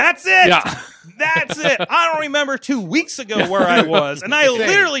 That's it. Yeah. That's it. I don't remember 2 weeks ago where I was, and I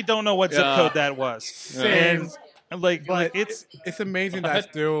literally don't know what zip code that was. Same. And but it's amazing that I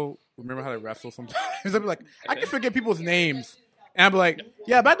still remember how to wrestle sometimes. I'll be like, I can forget people's names, and I'll be like,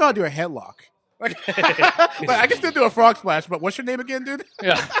 yeah, but I know how to do a headlock. Like I can still do a frog splash, but what's your name again, dude?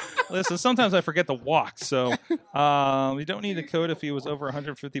 Yeah. Listen, sometimes I forget to walk, so you don't need a code if he was over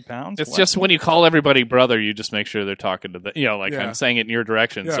 150 pounds. It's just when you call everybody brother, you just make sure they're talking to the, Yeah. I'm saying it in your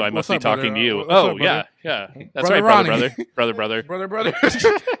direction, Yeah, so I must what's be up, talking brother? to you. What's Oh, up, brother? yeah. That's Brother right, Ronnie. brother. Brother.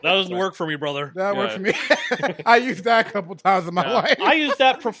 That doesn't work for me, brother. That worked for me. I used that a couple times in my life. I use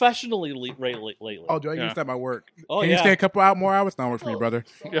that professionally lately. Oh, do I Yeah. use that at my work? Oh, Can yeah. you stay a couple more hours? Not work for me, brother.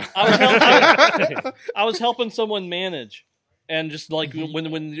 I was helping someone manage, and just like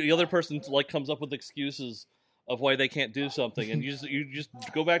when the other person like comes up with excuses of why they can't do something, and you just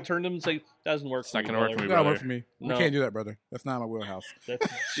go back, turn them, and say doesn't work. It's not going to work for me, That brother. work for me. No. You can't do that, brother. That's not my wheelhouse.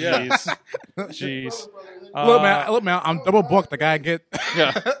 Jeez. Jeez. Look, man, I'm double booked. I gotta get.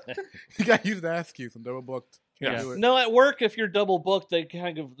 Yeah. You gotta use that excuse. I'm double booked. Can't Yeah. do it. No, at work, if you're double booked, they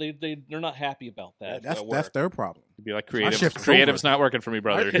kind of they're not happy about that. That's their problem. You'd be like, shift's creative's not working for me,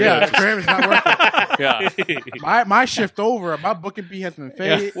 brother. Yeah, Graham's not working. Yeah. My shift over. My booking fee has been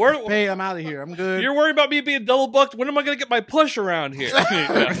paid. Yeah. Paid. I'm out of here. I'm good. You're worried about me being double booked. When am I going to get my push around here? Let's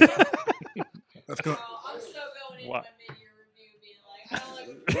go. I'm still going into What? a mid-year review being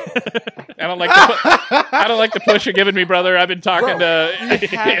like, I don't like the push you're giving me, brother. I've been talking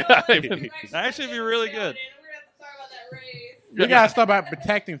to. Actually, be really good. we're going to have to talk about that raise. We gotta start by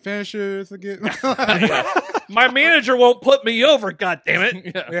protecting finishers again. My manager won't put me over. God damn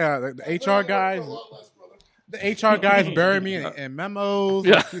it! Yeah, the HR guys. The HR guys bury me in memos.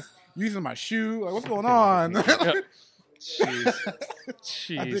 Yeah. Like, he's using my shoe. Like, what's going on?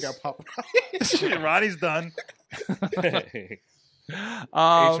 Jeez. I think I popped. Ronnie's done.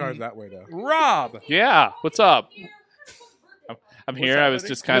 HR's that way though. Rob. Yeah, what's up? I'm here. I was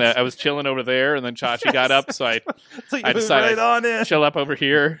just kind of I was chilling over there, and then Chachi got up, so I So you I moved decided right on in. chill up over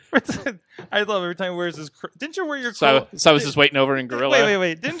here. I love every time he wears his. Didn't you wear your? So I was just waiting over in Gorilla.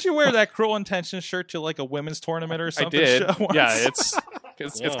 Wait! Didn't you wear that Cruel Intentions shirt to like a women's tournament or I something? did. show once? Yeah,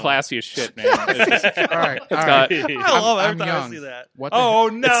 it's Wow. classy as shit, man. It's just- All right. got- I love I'm every time young. I see that. What the Oh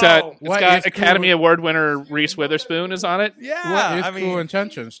no! it's What got is Academy Cruel- Award winner Reese Witherspoon is on it. Yeah, What is I Cruel mean,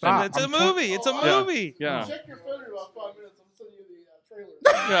 Intentions? Stop. it's a I'm movie. It's a movie. Yeah. Check your phone in about 5 minutes. I'm sending you the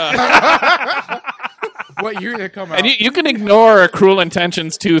trailer. Yeah. What year did it come out? And you can ignore Cruel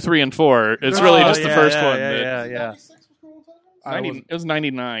Intentions 2, 3, and 4. It's really Oh, just the yeah, first yeah, one. Yeah, that- yeah. 96 was Cruel Intentions? I 90 was- it was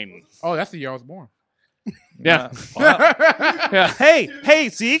 99. Oh, that's the year I was born. Yeah. Yeah. Hey,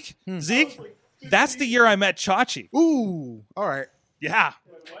 Zeke, that's the year I met Chachi. Ooh. All right. Yeah,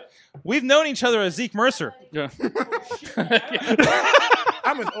 we've known each other as Zeke Mercer. Yeah.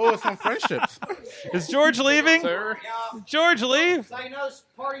 I'm as old as some friendships. Is George leaving? Sir. George, leave. So you know,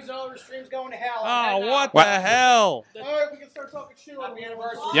 party's over, stream's going to hell. Oh, what What? the hell? All right, we can start talking shit on the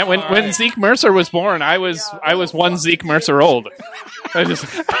anniversary. Yeah, when Zeke Mercer was born, I was one Zeke Mercer old.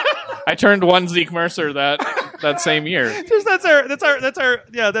 I turned one Zeke Mercer that same year. Just that's our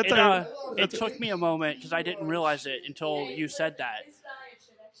It took me a moment because I didn't realize it until you said that.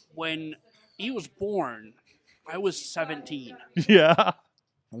 When he was born, I was 17. yeah.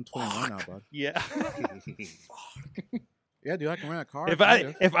 I'm 21 now, bud. Yeah. Yeah, dude, I can rent a car.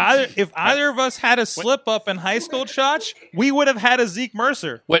 If either of us had a slip up in high school, Chach, we would have had a Zeke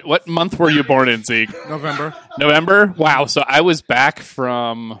Mercer. What month were you born in, Zeke? November. November? Wow, so I was back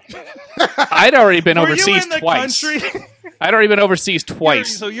from... I'd already been Were overseas you in the twice. country? I'd already been overseas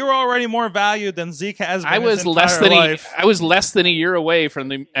twice. So you were already more valued than Zeke has been I was his less entire than life. I was less than a year away from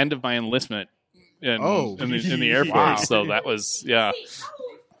the end of my enlissment in the Air Force. Wow. So that was yeah.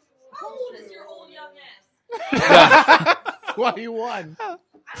 How old is your old young ass? Well, you won. I don't know,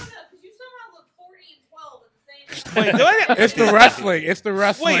 because you somehow look 40 and 12 at the same time. Wait, do I, It's the wrestling. It's the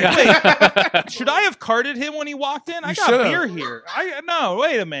wrestling. wait. Should I have carded him when he walked in? I You got should've. beer here. No,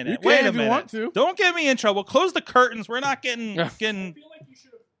 wait a minute. You can Wait a if you minute. want to. Don't get me in trouble. Close the curtains. We're not getting. I feel like you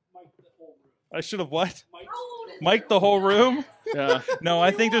should have mic'd the whole room. I should have what? How old is Mike the whole room? Yeah. No,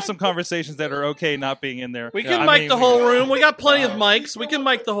 I think there's some conversations that are okay not being in there. We Yeah, can I mic mean, the whole room. We got plenty of mics. We can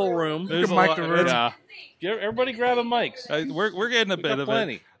mic the whole room. There's can a mic lot- the room. it's- Yeah. Everybody grabbing mics. We're getting a We bit got of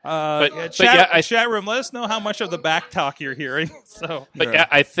plenty. it. But Chat room, let us know how much of the back talk you're hearing. So But yeah,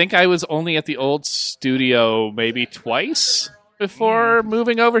 I think I was only at the old studio maybe twice before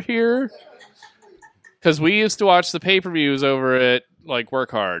moving over here. Because we used to watch the pay-per-views over at like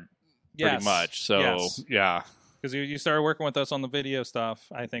Work Hard pretty Yes. much. So Yes. yeah, because you started working with us on the video stuff,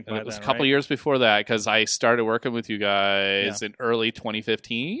 I think. and by it was then, a couple right? years before that because I started working with you guys in early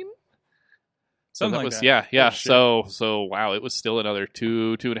 2015. So Something that like was that. yeah. Oh, shit. So wow, it was still another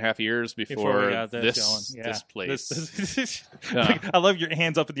 2.5 years before, we got this going. Yeah. this place. This- Yeah. Like, I love your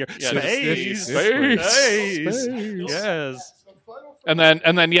hands up in the air. Yeah, Space. Space. Yes. And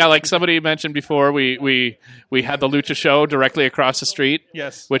then yeah, like somebody mentioned before, we had the Lucha show directly across the street,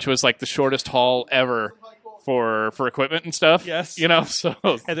 Yes. which was like the shortest haul ever for equipment and stuff. Yes. You know, so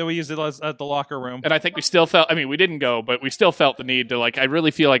And then we used it at the locker room. and I think we still felt I mean, we didn't go, but we still felt the need to like I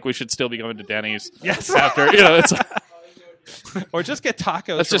really feel like we should still be going to Denny's Yes. after, you know, it's Or just get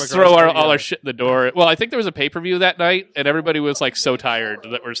tacos. let's from just a throw grocery all our dealer. shit in the door. Well, I think there was a pay-per-view that night and everybody was like so tired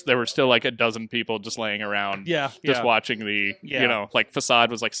that there were still like a dozen people just laying around. Yeah. Just yeah. watching the, Yeah. you know, like Facade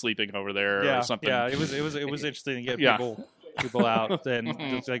was like sleeping over there Yeah. or something. Yeah. It was interesting to get Yeah. people out and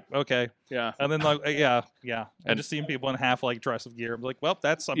just like, okay. Yeah. And then like yeah. And And- just seeing people in half like dress of gear. I'm like, well,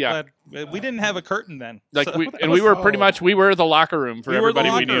 I'm Yeah. glad we didn't have a curtain then. Like So we that and was- we were pretty much we were the locker room for We were the everybody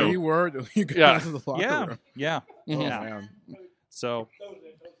we locker knew. room. You were. You guys Yeah. in the locker Yeah. room. Yeah. Mhm. Yeah. Man. So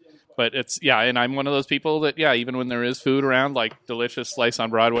But it's and I'm one of those people that even when there is food around, like delicious slice on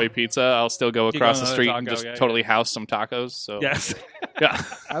Broadway pizza, I'll still go You go across the another street and taco, just yeah, totally house some tacos. So yes. yeah.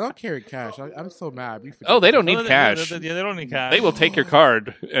 I don't carry cash. I'm so mad. We forget. Oh, they don't Well, need cash. Yeah, they don't need cash. They will take your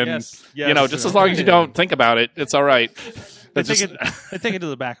card, and Yes. you know, Yes. just as long as you don't think about it, it's all right. They It's take just- it. They take it to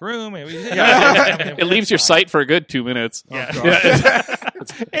the back room. Maybe. it leaves your sight for a good 2 minutes. Yeah. God.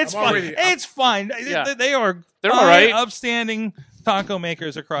 It's I'm fine. already- It's fine. Yeah. They are. They're fine, all right. Upstanding taco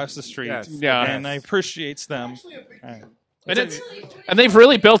makers across the street. Yes. Yeah. And I appreciate them. And they've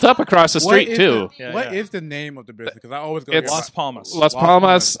really built up across the street too. What is the name of the business? Because I always go. Las Palmas. Las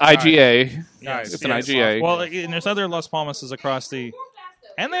Palmas IGA. Nice. It's an IGA. Well, and there's other Las Palmases across the,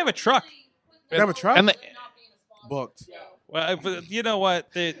 and they have a truck. They have a truck. And Booked. Well, but you know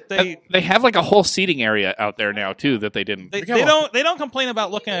what? They have like a whole seating area out there now too that they didn't. they don't complain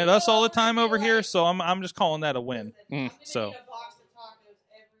about looking at us all the time over here. So I'm just calling that a win. So.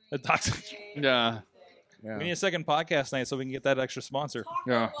 Yeah. We need a second podcast night so we can get that extra sponsor.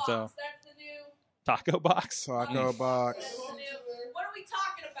 Yeah. So Taco Box. Taco Box. What are we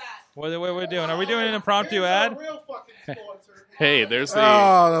talking about? What are we doing? Are we doing an impromptu ad? Hey, there's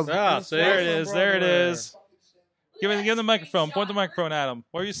the. There it is. There it is. Give him the microphone. Point the microphone at him.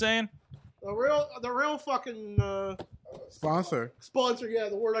 What are you saying? The real fucking Sponsor. Yeah,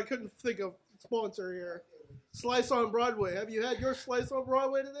 the word I couldn't think of. Sponsor here. Slice on Broadway. Have you had your slice on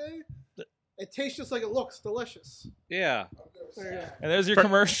Broadway today? It tastes just like it looks. Delicious. Yeah. There you go. And there's your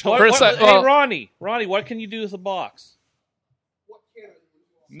commercial. Hey, Ronnie, what can you do with the box?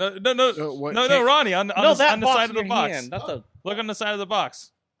 No, Ronnie, on the side of the box. Look on the side of the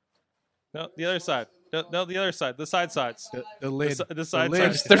box. No, the other side. No, the other side. The sides. The lid. The side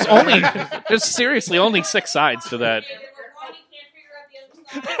lids. sides. There's seriously only 6 sides to that. Ronnie can't figure out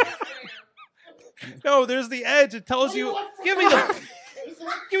the other side. No, there's the edge. It tells you. Give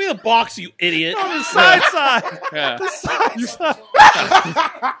me the box, you idiot. On the side side. Yeah. The side side.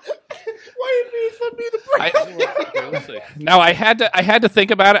 Why you be the Now I had to think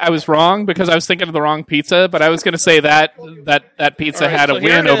about it. I was wrong because I was thinking of the wrong pizza, but I was going to say that pizza had a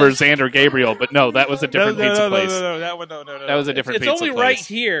win over Xander Gabriel, but no, that was a different pizza place. No, that one, no. That was a different It's pizza only place. right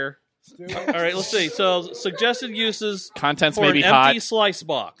here. All right, let's see. So suggested uses Contents for may an be empty hot. slice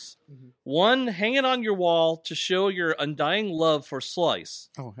box. 1, hang it on your wall to show your undying love for slice.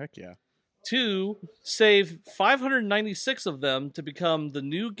 Oh, heck yeah. 2, save 596 of them to become the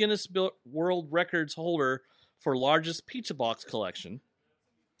new Guinness World Records holder for largest pizza box collection.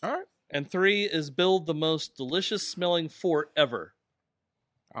 All right. And 3 is build the most delicious smelling fort ever.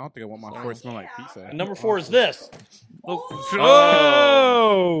 I don't think I want my fort to smell like pizza. And number 4 is this.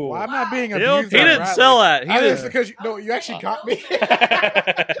 Oh! Well, I'm not being He abused. didn't sell that. He didn't. Because you actually got me.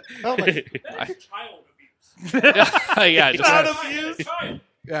 Oh my. Yeah,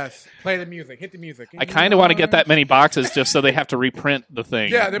 Yes. Play the music. Hit the music. I kind of want to get that many boxes just so they have to reprint the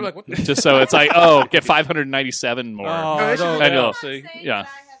thing. Yeah, they're like, what the just so it's like, oh, get 597 more. they should- I know. Saying Yeah. that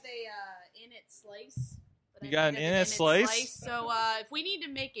I have a in it slice. But You I got don't an have in it slice? So if we need to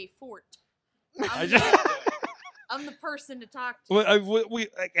make a fort, I'm the person to talk to.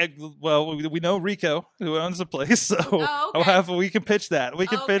 Well, we know Rico who owns the place, so we can pitch that. We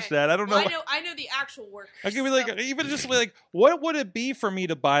can pitch that. I don't know. I know the actual work. I could be like, even just like, what would it be for me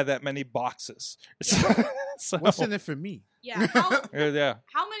to buy that many boxes? So, What's in it for me? Yeah. yeah.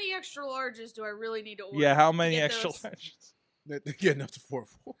 How many extra larges do I really need to order? Yeah. How to many get extra those? larges? They're getting up to 4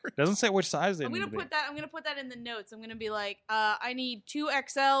 forts. Doesn't say which size they I'm need gonna to put be. that. I'm gonna put that in the notes. I'm gonna be like, I need 2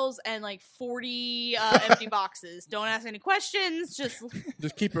 XLs and like 40 empty boxes. Don't ask any questions. Just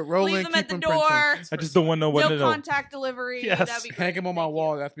keep it rolling. leave them keep at the them door. printing. I just don't want to know what to No know. contact delivery. Yes. That'd be great. Hang them on my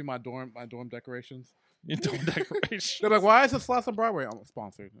wall. That's be my dorm decorations. Your dorm decoration. They're like, why is this Slice on Broadway? I'm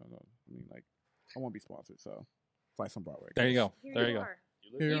sponsored. No. I mean, like, I won't be sponsored, so Slice on Broadway. There you go. Here There you go. are.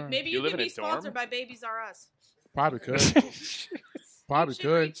 Here. Maybe you live could in be a dorm? sponsored by Babies R Us. Probably could. Probably You should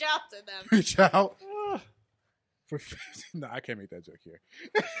could. reach out to them. Reach out. No, I can't make that joke here.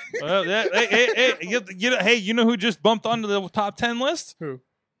 Well, hey, you know who just bumped onto the top 10 list? Who?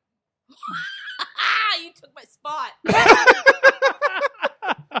 You took my spot.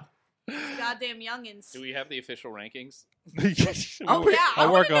 Goddamn youngins. Do we have the official rankings? Oh, Yeah, I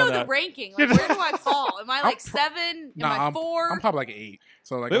I'll want work to know on the that. ranking. Like, where do I fall? Am I like 7? Am Nah, I 4? I'm probably like an 8.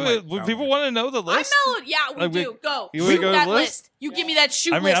 So like, Would people want to know the I list? know. Yeah, we Like, do. Go. you wanna Shoot go to that the list? list? You give me that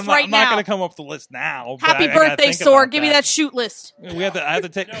shoot I mean, list I'm not, right I'm not now. going to come up with the list now. but Happy I gotta birthday, think Sword. about Give me that shoot list. I have to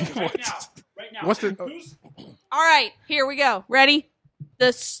take. Right now. What's the? All right, here we go. Ready?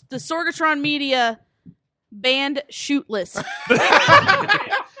 The Sorgatron Media band shoot list.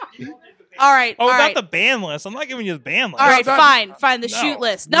 All right. Oh, all not right. the band list. I'm not giving you the band list. All right, No, fine. The No. shoot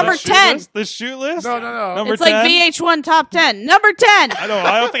list. The Number shoot 10. list? The shoot list? No. Number It's like 10? VH1 Top 10. Number 10. I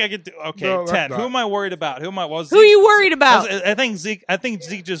don't think I could do. Okay, No, that's 10. not. Who am I worried about? Who Who are you worried about? I think Zeke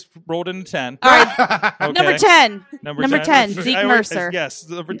just rolled into 10. All right. Okay. Number 10. Number Number 10, I Zeke already- Mercer. Yes,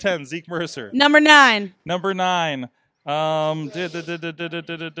 number 10, Zeke Mercer. Number 9. Number 9,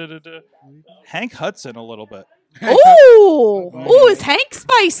 Hank Hudson a little bit. Ooh, is Hank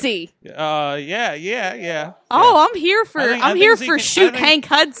spicy? Yeah. Oh, I'm here for I think Shoot Zeke- Hank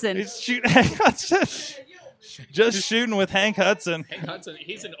Hudson. It's shoot Hank Hudson. Just shooting with Hank Hudson. Hank Hudson,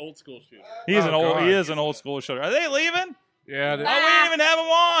 he's an old school shooter. He is an old school shooter. Are they leaving? Yeah. Oh, we didn't even have them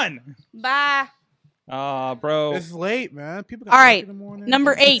on. Bye. Bro. It's late, man. People got All work right. in the morning.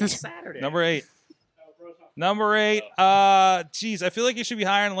 Number 8. Number 8. Geez, I feel like you should be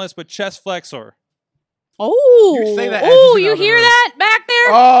higher on the list, but chest flexor. Oh. You say that Oh, as you if you hear never- that back there?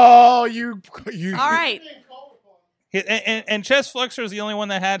 Oh, you. All right. And chest flexor is the only one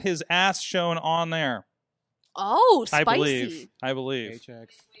that had his ass shown on there. Oh, spicy. I believe. Paychecks.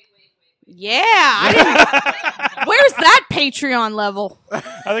 Yeah. I didn't, where's that Patreon level? I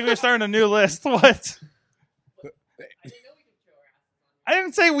think we're starting a new list. What? I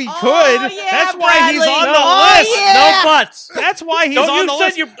didn't say we could. yeah, That's why he's Bradley. on the Oh, list. yeah. No butts. That's why he's Don't on you the send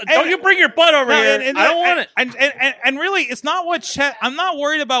list. your don't you bring your butt over No, here. I don't want it. And really, it's not what I'm not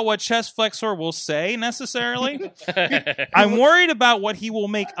worried about what chest flexor will say necessarily. I'm worried about what he will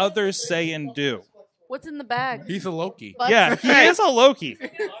make others say and do. What's in the bag? He's a Loki. Butts? Yeah, he is a Loki.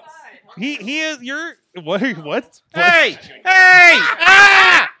 He is. You're what? Hey!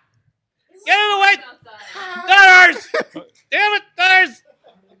 Ah! Get out of the way! Dutters! Damn it, Dutters!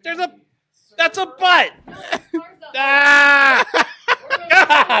 That's a butt! Ah!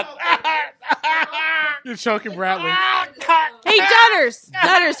 You're choking Bradley. Hey, Dutters,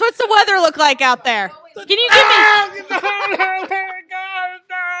 what's the weather look like out there? Can you give me?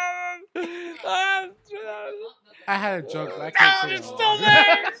 I had a joke, but I can't say it. Still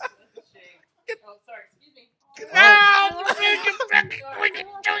there!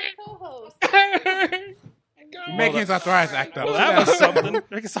 You're making his arthritis act up. Well, that was something.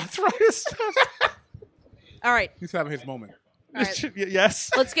 It's arthritis. All right, He's having his moment. all right. Yes.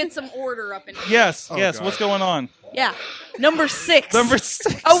 Let's get some order up in here. Yes. Oh, yes. God. What's going on? Yeah, number 6. Number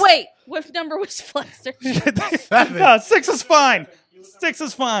 6. Oh wait, what number was Flexer? No, 6 is fine. 6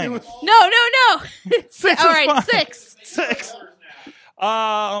 is fine. No. 6 is All right, fine. 6. 6.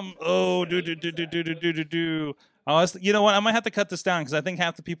 Oh, Oh, you know what? I might have to cut this down because I think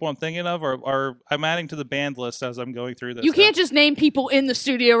half the people I'm thinking of are I'm adding to the band list as I'm going through this. You can't just name people in the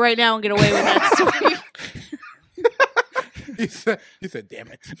studio right now and get away with that story. He said,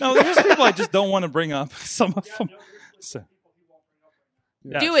 damn it. No, there's just people I just don't want to bring up. Some of them. So,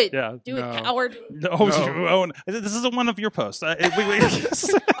 yes, Do it. Yeah. Do No. it, coward. This is one of your posts.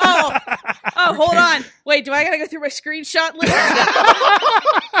 Oh, hold on. Wait, do I gotta go through my screenshot list?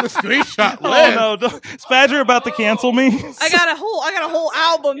 The screenshot. Oh no! Is Badger about to cancel me? I got a whole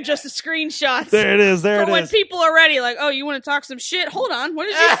album just of screenshots. There it is. There For it when is. people are ready, like, oh, you want to talk some shit? Hold on. What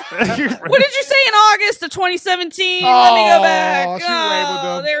did you say in August of 2017? Let me go back. she labeled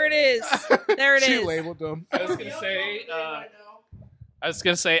them. There it is. There it She is. labeled them. I was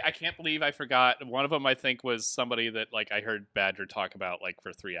gonna say, I can't believe I forgot. One of them, I think, was somebody that I heard Badger talk about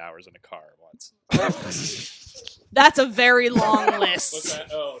for 3 hours in a car once. That's a very long list. What's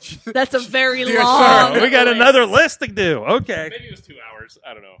that? Oh, That's a very Dear long. sir, We got list. another list to do. Okay. maybe it was 2 hours.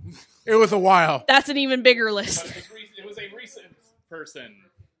 I don't know. It was a while. That's an even bigger list. But it was a recent person,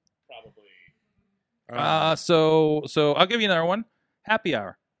 probably. So I'll give you another one. Happy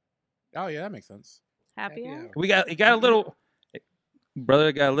hour. Oh, yeah, that makes sense. Happy hour. It got a little. Brother,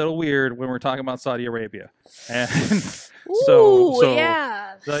 it got a little weird when we were talking about Saudi Arabia, and so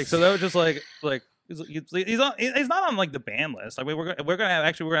yeah. so that was just like he's not on the band list. I mean, we're gonna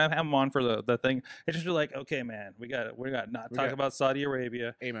have him on for the thing. It's just like, okay, man, we got not talk about Saudi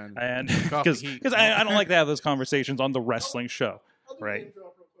Arabia, Amen. and Off the heat. because I don't like to have those conversations on the wrestling show, right?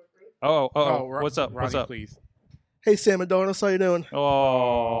 Oh, what's up? Ronnie, What's up? Please. Hey, Sam Adonis, how you doing?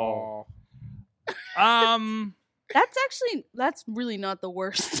 Oh, That's really not the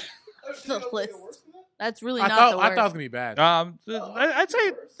worst. The list. That's really I not thought the it worst. was gonna be bad. I'd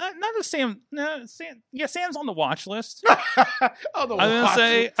say not the Sam. No, Sam. Yeah, Sam's on the watch list. Oh, I'm gonna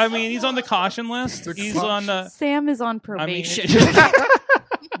say. I mean, he's on the caution list. He's on the. Sam is on I mean, probation. it's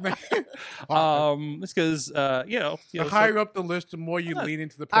because The higher up the list, the more you lean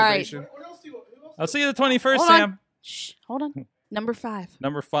into the All right. probation. I'll see you the 21st, Hold on. Sam. Shh, hold on. Number 5.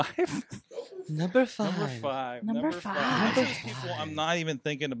 Number 5. Number 5. Number 5. Number five. Those people I'm not even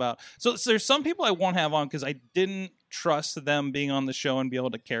thinking about. So there's some people I won't have on because I didn't trust them being on the show and be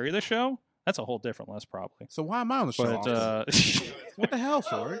able to carry the show. That's a whole different list, probably. So why am I on the show? But What the hell,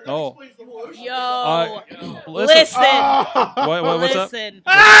 sorry? oh, Yo. listen. Listen. What's up? Listen.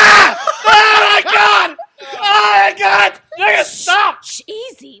 Oh my god! Oh my god! Stop! Shh,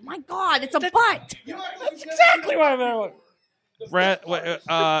 easy. My God, it's a butt. That's exactly what I'm doing.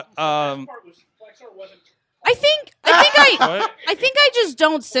 I think I just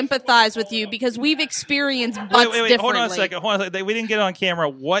don't sympathize with you because we've experienced butts Wait, differently. hold on a second. Hold on a second. We didn't get it on camera.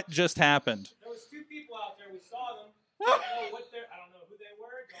 What just happened? There was 2 people out there with don't know who they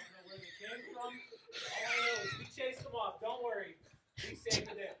were. Don't know where they came from. All I know is we chased them off. Don't worry. We saved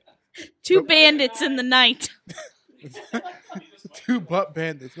the day. 2 bandits in the night. 2 butt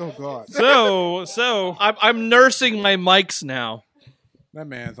bandits. Oh God. So I'm nursing my mics now. That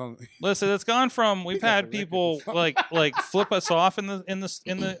man's on. listen, it's gone from we've had people like flip us off in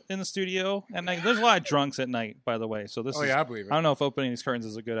the studio, and there's a lot of drunks at night, by the way. So this Oh is, yeah, I believe it. I don't know if opening these curtains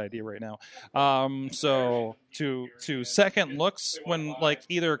is a good idea right now. So to second looks when like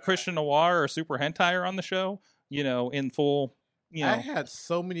either Christian Noir or Super Hentai are on the show, in full. I had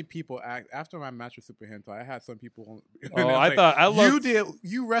so many people act after my match with Super Hentai. I had some people. Oh, I looked.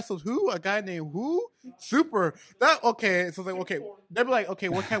 You wrestled who? A guy named who? Super. That okay? So like okay, they'd be like, okay,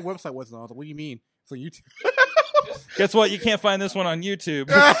 what kind of website was it on? I was like, what do you mean? So YouTube. Guess what? You can't find this one on YouTube.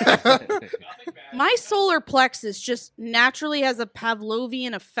 My solar plexus just naturally has a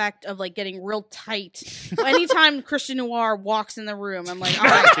Pavlovian effect of like getting real tight. Anytime Christian Noir walks in the room, I'm like,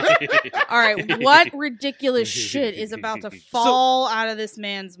 all right, what ridiculous shit is about to fall out of this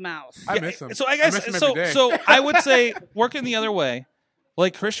man's mouth? I miss him. So I guess miss him every day. so I would say working the other way,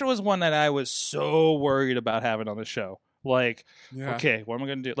 like Christian was one that I was so worried about having on the show. Like, Yeah. okay, what am I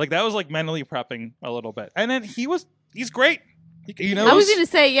going to do? Like that was like mentally prepping a little bit, and then he's great. I was going to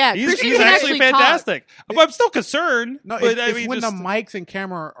say, yeah, he's Christian can actually talk. fantastic. But I'm still concerned. No, but it's when the mics and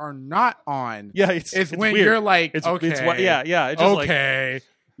camera are not on. Yeah, it's it's when weird. you're like, It's okay, yeah. It's just okay,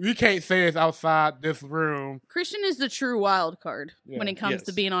 we can't say it's outside this room. Christian is the true wild card when it comes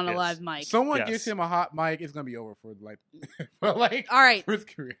to being on a live mic. Someone gives him a hot mic, it's gonna be over for like, for like, all right, for his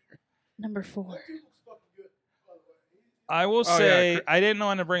career. Number 4. I will say I didn't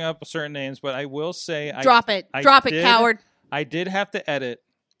want to bring up certain names, but I will say drop it, coward. I did have to edit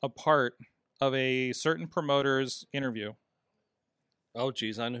a part of a certain promoter's interview. Oh,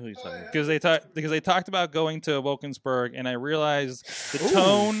 geez, I know who you're talking about. Because they talked about going to Wilkinsburg, and I realized the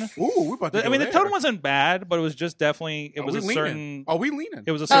tone. Ooh, we're about to the tone wasn't bad, but it was just definitely it was a certain. Are we leaning?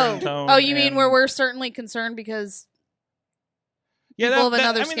 It was a certain tone. Oh, you mean where we're certainly concerned because people of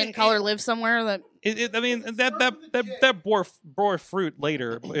another skin color live somewhere that. That bore fruit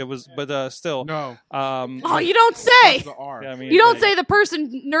later. It was, but still. No. Oh, you don't say. Yeah, you don't say the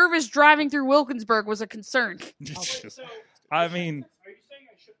person nervous driving through Wilkinsburg was a concern. I mean. Are you saying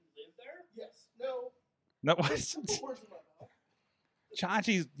I shouldn't live there? Yes. No. No.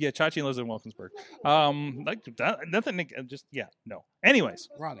 Chachi lives in Wilkinsburg. Nothing. Just no. Anyways,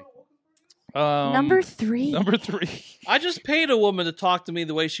 Ronnie. Number 3. Number 3. I just paid a woman to talk to me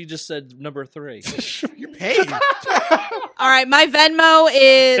the way she just said number 3. You paid. All right, my Venmo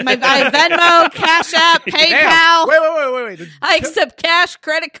is my Venmo, Cash App, PayPal. Wait. I accept cash,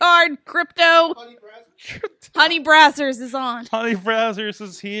 credit card, crypto. Honey Brazzers is on. Honey Brazzers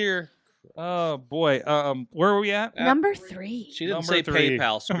is here. Oh boy. Where are we at? Number 3. She didn't Number say 3.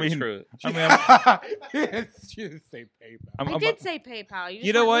 PayPal. So it's true. She didn't say PayPal. I did say PayPal.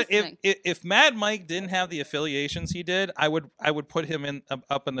 You know what? Listening. If Mad Mike didn't have the affiliations he did, I would put him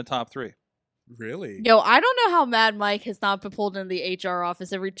up in the top 3. Really? Yo, I don't know how Mad Mike has not been pulled into the HR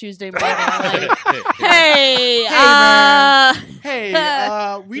office every Tuesday morning. Like, hey, man.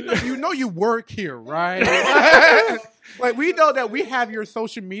 Hey, we know you work here, right? Like we know that we have your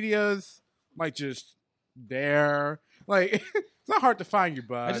social medias like just there. Like it's not hard to find you,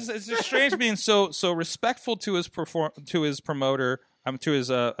 bud. It's just strange being so respectful to his promoter, to his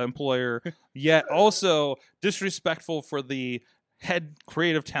employer, yet also disrespectful for the head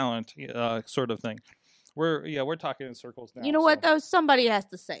creative talent sort of thing. We're talking in circles now. You know what though? Somebody has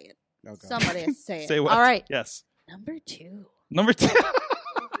to say it. Okay. Somebody has to say it. Say what? All right. Yes. Number 2. Number 2.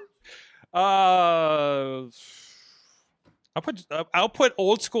 I'll put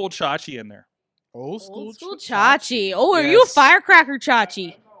old school Chachi in there. Old school Chachi. Oh, are you a firecracker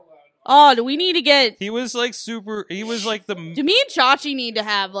Chachi? Oh, do we need to get? He was like the. Do me and Chachi need to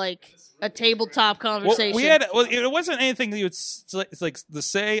have like a tabletop conversation? It wasn't anything you would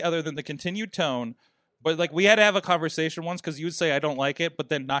say other than the continued tone. But like we had to have a conversation once because you would say I don't like it, but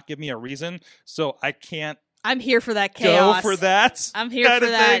then not give me a reason. So I can't. I'm here for that chaos. Go for that. I'm here for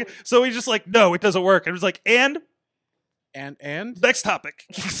that. So we just like no, it doesn't work. It was like and next topic.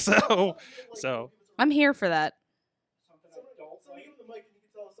 so I'm here for that.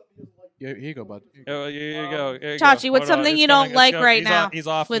 Yeah, here you go, bud. Here you go. Chachi, what's something you don't like right now? He's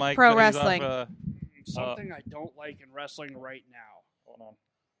off with Mike, pro wrestling. Something I don't like in wrestling right now. Hold on.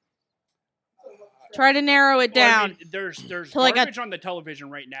 Try to narrow it Well, I down. mean, there's to like garbage on the television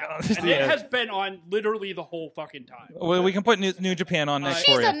right now, and Yeah. it has been on literally the whole fucking time. Well, we can put New Japan on next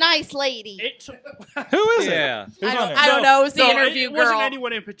She's for you. a nice lady. Who is it? Yeah. Who's on it? I don't know. It was the interview it girl. wasn't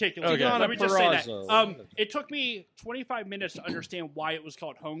anyone in particular. Okay. Let me just say that. Purrazzo. It took me 25 minutes to understand why it was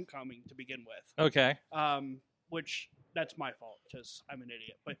called Homecoming to begin with. Okay. Which that's my fault because I'm an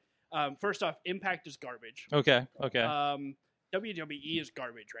idiot. But first off, Impact is garbage. Okay. Okay. WWE is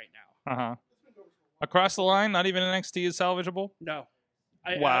garbage right now. Uh-huh. Across the line, not even NXT is salvageable? No.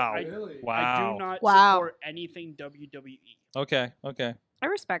 Wow. I Wow. do not Wow. support anything WWE. Okay. Okay. I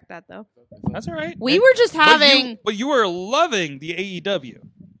respect that though. That's all right. We were just having. But you were loving the AEW.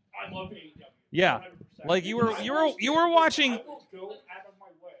 I love AEW. Yeah. 100%. Like you were watching. I will go out of my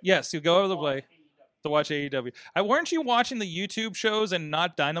way. Yes, you go out of the way to watch AEW. Weren't you watching the YouTube shows and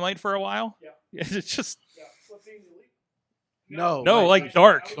not Dynamite for a while? Yeah. It's just Yeah. Flipping Elite. no, like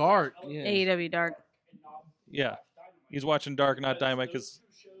Dark. Dark. Yeah. AEW Dark. Yeah, he's watching Dark, not Dynamite, because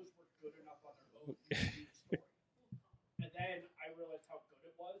Those two shows were good enough on their own to do the story. And then I realized how good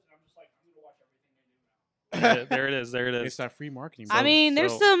it was, and I'm just like, I'm gonna watch everything they do now. there it is. There it It's is. that free marketing. I bro. mean,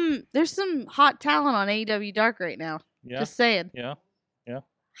 so- there's some hot talent on AEW Dark right now. Yeah, Just saying. yeah,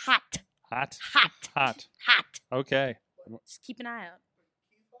 Hot. hot, Hot. hot. Hot. Okay, Just keep an eye out.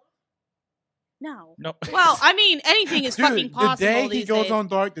 No. no. Well, I mean, anything is Dude, fucking possible the day he these goes days. on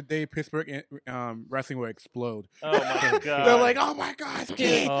Dark, the day Pittsburgh wrestling will explode. Oh my god. They're like, oh my god,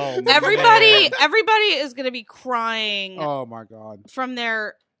 Keith. oh, Everybody is gonna be crying Oh my god. from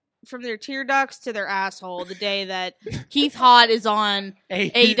their tear ducts to their asshole the day that Keith Hott is on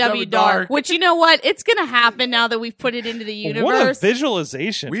AEW Dark. Which, you know what? It's gonna happen now that we've put it into the universe. What a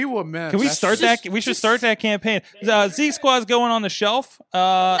visualization. We will mess. Can we That's- start that? We should start that campaign. Z Squad's going on the shelf,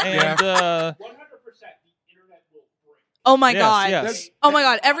 and 100% the internet will break. Oh my yes, god. yes. Oh my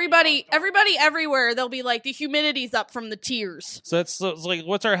god. Everybody everywhere, they'll be like, the humidity's up from the tears. So it's like,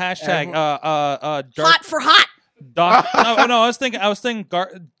 what's our hashtag? Dark. Hot for hot. Dark. No. I was thinking.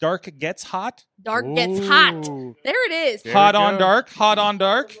 Dark gets hot. Dark gets hot. Ooh. There it is. There Hot we on go. dark. Hot on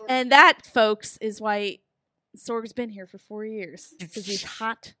dark. And that, folks, is why Sorg's been here for 4 years. Because he's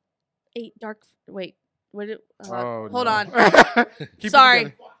hot. Wait. What? Oh, hold no. on. Keep it Sorry.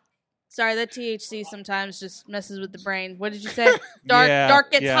 together. Sorry, that THC sometimes just messes with the brain. What did you say? Dark. Yeah, Dark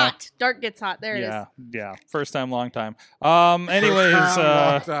gets yeah. hot. Dark gets hot. There it is. Yeah. First time, long time. Anyways.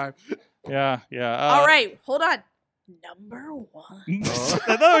 Long time. Yeah. All right. Hold on. Number one.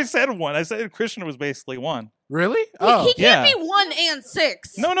 I thought I said one. I said Christian was basically one. Really? He can't yeah. be 1 and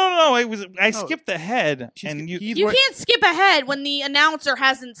 6. No. I skipped ahead, and you. You can't skip ahead when the announcer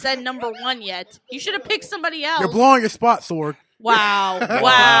hasn't said number 1 yet. You should have picked somebody else. You're blowing your spot, Sword. Wow.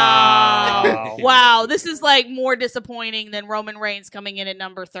 Wow. Wow. This is like more disappointing than Roman Reigns coming in at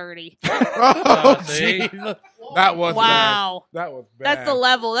number 30. Oh, see? jeez. That was Wow. bad. That was bad. That's the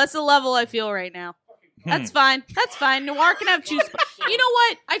level. That's the level I feel right now. That's fine. That's fine. Noir can have 2 spots. You know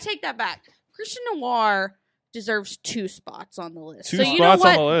what? I take that back. Christian Noir deserves 2 spots on the list. 2 so you know spots what?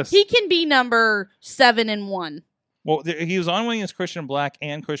 on the list. He can be number 7 and 1. Well, he was on when he was Christian Black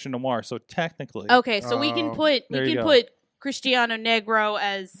and Christian Noir, so technically. Okay, so we can put There you go. put Cristiano Negro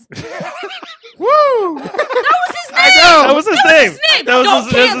as Woo! That was his name. That was his name. That was That was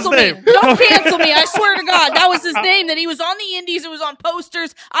his name. Don't his cancel name. me. Don't cancel me. I swear to God, that was his name. That he was on the Indies. It was on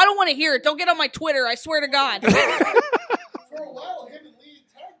posters. I don't want to hear it. Don't get on my Twitter. I swear to God. For a while, him and Lee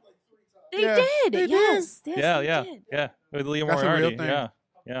tagged like 3 times. They Yeah, did. they did. Yes. Yes, Yeah, they yeah, did. yeah. With Liam That's a real Moriarty. thing.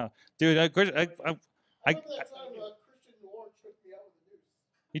 Yeah. Dude, I Remember that time Christian Noir choked me out with the news?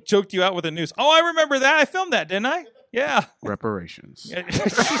 he choked you out with a noose. Oh, I remember that. I filmed that, didn't I? Yeah. Reparations. Yeah.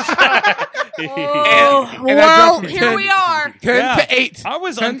 Oh, And that well, dropped here we are. 10 Yeah. to 8. I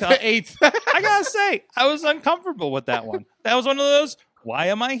was 10 to 8. I gotta say, I was uncomfortable with that one. That was one of those. Why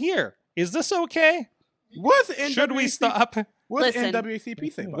am I here? Is this okay? What's NWC? Should we stop? What's Listen.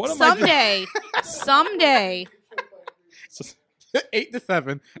 NWCP say about What that? am I Someday, 8 to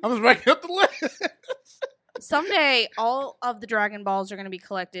 7. I was racking up the list. someday, all of the Dragon Balls are going to be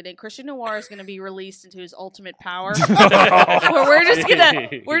collected, and Christian Noir is going to be released into his ultimate power. Where we're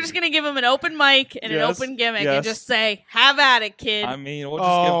just gonna give him an open mic and an Yes, open gimmick, yes. and just say, "Have at it, kid." I mean, we'll just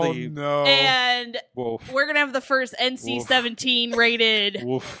Oh, give the no. And woof, we're gonna have the first NC-17 rated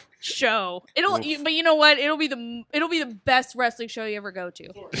woof. show. Oof. But you know what? It'll be the best wrestling show you ever go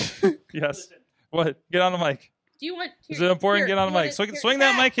to. Yes. What? Get on the mic. Do you want? Is it important? Get on the mic. Swing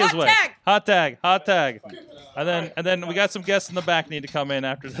that mic his way. Hot tag. And then we got some guests in the back need to come in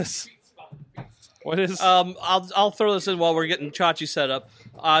after this. What is? I'll throw this in while we're getting Chachi set up.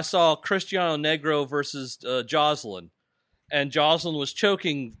 I saw Cristiano Negro versus Jocelyn, and Jocelyn was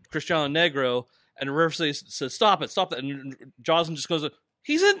choking Cristiano Negro, and the referee says, "Stop it, stop that," and Jocelyn just goes,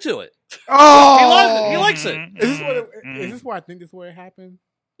 "He's into it. Oh, He likes it." Is this where I think this is where it happened?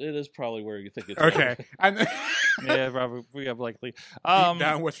 It is probably where you think it's Okay. Yeah, probably. We have likely.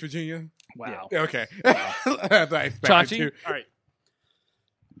 Down West Virginia. Wow. Okay. That's what I expected Chachi? to. All right,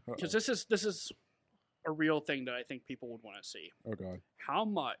 because this is a real thing that I think people would want to see. Oh God. How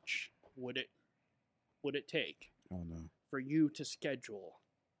much would it take Oh no. for you to schedule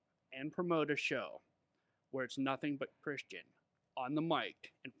and promote a show where it's nothing but Christian on the mic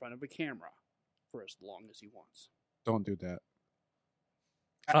in front of a camera for as long as he wants? Don't do that.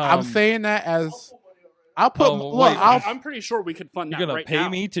 I'm saying that as I'll put. I'm pretty sure we could fund that. You're gonna right pay now.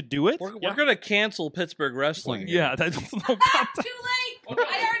 me to do it? We're gonna cancel Pittsburgh wrestling. Yeah, that's Too late. I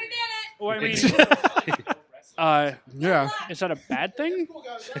already did it. Well, I mean, yeah. Is that a bad thing?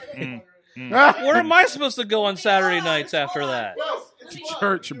 Where am I supposed to go on Saturday nights after that? To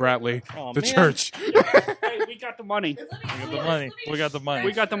church, Bradley. Oh, The man. church. Hey, we got the money. We got the money. We got the money.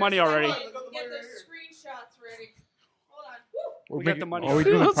 We got the money already. Get those screenshots ready. Hold on. Woo. We got the money. Are we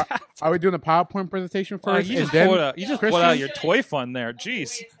doing are we doing a PowerPoint presentation first? You and just then pulled out. You just pulled out your toy fund there.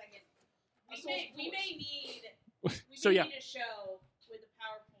 Jeez. Wait a second. We may need. So, yeah. Need a show with a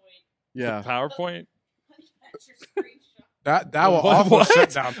PowerPoint. Yeah. PowerPoint. That's your screenshot. That will What? almost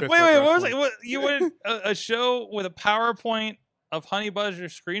shut down Pittsburgh. Wait, what was wrestling. it? What, you wanted a show with a PowerPoint of Honey Badger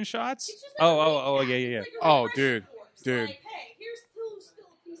screenshots? It's just Oh, yeah. It's like a Oh, refresher dude, course. dude. Like, hey, here's still a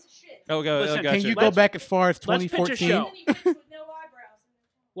piece of shit. Oh, go. Listen, Gotcha. Can you go Let's- back as far as let's pitch a 2014? show. With no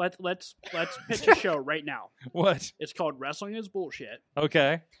eyebrows. Let's pitch a show right now. What? It's called Wrestling is Bullshit.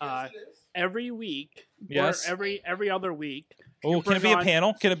 Okay. Every week, Yes. or every other week. Oh, you can it bring be a on-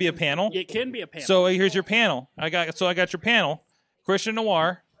 panel? Can it be a panel? It can be a panel. So here's your panel. I got your panel. Christian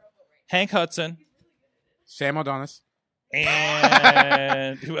Noir, Hank Hudson, Sam Adonis.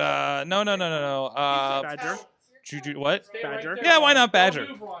 and no. Badger. What? Badger. Yeah, why not Badger?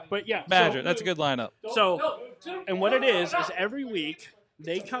 But yeah, Badger. That's a good lineup. So, and what it is every week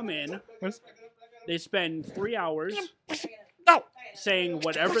they come in, they spend 3 hours saying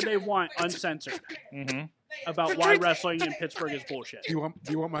whatever they want uncensored Mm-hmm. about why wrestling in Pittsburgh is bullshit. Do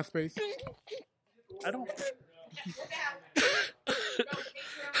you want my space? I don't.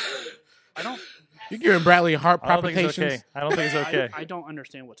 You're giving Bradley heart I don't think it's palpitations. okay. I don't think it's okay. I don't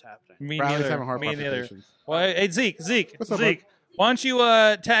understand what's happening. Me Bradley's neither. having heart Me neither. palpitations. Well, hey, Zeke. What's up, Zeke. Why don't you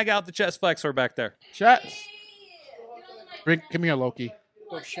tag out the chest flexor back there? Chat. Give me a Loki.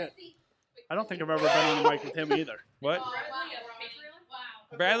 Oh shit! I don't think I've ever been on the mic with him either. What?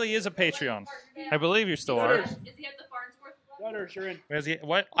 Bradley is a Patreon. I believe you still are. Is he at the Farnsworth? Letters, you're in. Is he,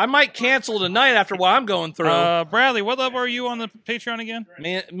 what? I might cancel tonight after what I'm going through. Bradley, what level are you on the Patreon again?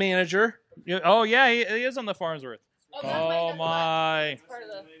 Manager. Oh, yeah, he is on the Farnsworth. Oh, my. Part of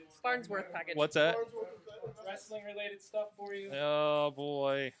the Farnsworth package. What's that? Wrestling related stuff for you. Oh,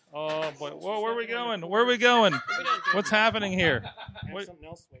 boy. Whoa, where are we going? Where are we going? What's happening here? What, Something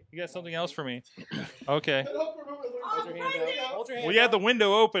else. Wait. you got something else for me? Okay. Hold your hand out. Hold your hand We had the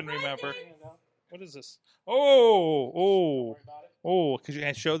window open, remember? What is this? Oh. Could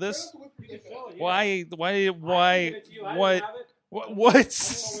you show this? Why? What? Where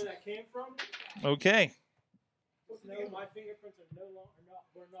that came from? Okay. No, my fingerprints are no longer not.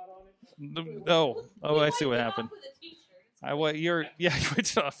 We're not on it. No. Oh, I see what happened. You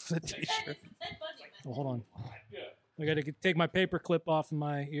went off the t-shirt. Oh, hold on. I got to take my paper clip off of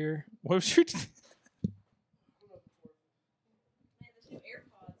my ear. What was your?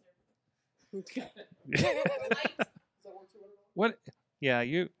 What? Yeah,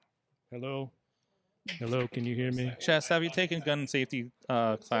 you. Hello. Hello. Can you hear me? Chess, have you taken gun safety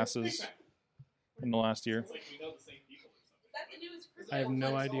classes in the last year? I have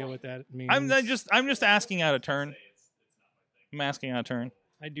no idea what that means. I'm just asking out of turn. I'm asking out of turn.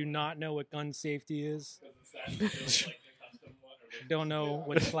 I do not know what gun safety is. Don't know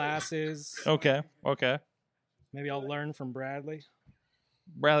what class is. Okay. Maybe I'll learn from Bradley.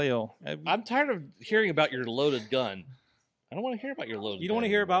 Bradley, I'm tired of hearing about your loaded gun. I don't want to hear about your loaded gun. You don't want to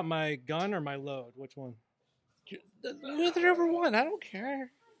hear about my gun or my load? Which one? Whichever one. I don't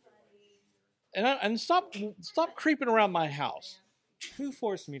care. And stop creeping around my house. Who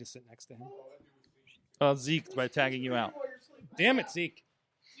forced me to sit next to him? Zeke, by tagging you out. Damn it, Zeke.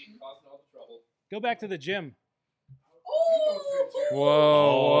 Go back to the gym.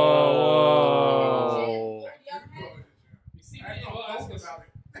 Whoa. I was going to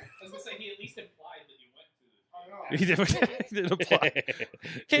say he at least implied that you went to He did apply.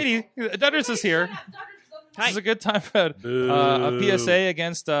 Katie, Dutters is here. This is a good time for a PSA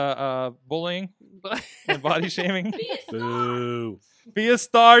against bullying and body shaming. Boo. Be a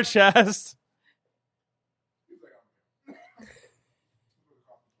star, Chest.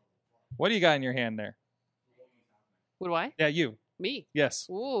 What do you got in your hand there? What do I? Yeah, you. Me. Yes.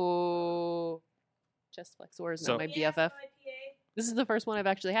 Ooh. Chest flexor is So- not my BFF. This is the first one I've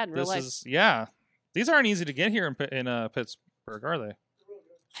actually had in real This life. is These aren't easy to get here in Pittsburgh, are they?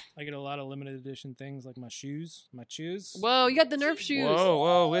 I get a lot of limited edition things like my shoes. Whoa, you got the Nerf shoes.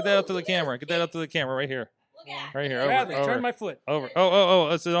 Whoa! Get that up to the camera. Get that up to the camera right here. Right here. Bradley, over. turn my foot. Over. Oh!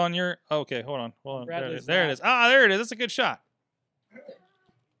 Is it on your? Okay, hold on. There Bradley's it is. Ah, there it is. That's a good shot.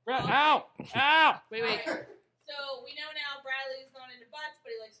 Ow! Wait. So we know now Bradley's not into butts,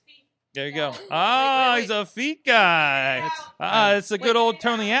 but he likes feet. There you go. Ah, wait. he's a feet guy. It's a good old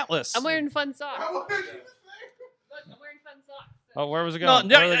Tony Atlas. I'm wearing fun socks. Look, I'm wearing fun socks. Oh, where was it No, going?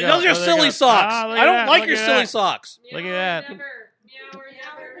 Where did it go? those are Where did it silly go? socks. Ah, look I at don't that, like look your at silly that. socks. Look at that.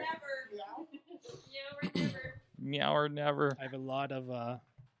 Meow or never. I have a lot of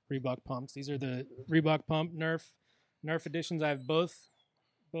Reebok pumps. These are the Reebok pump Nerf editions. I have both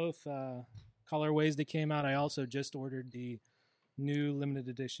colorways that came out. I also just ordered the new limited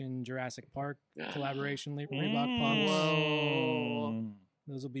edition Jurassic Park collaboration Reebok pumps. Whoa.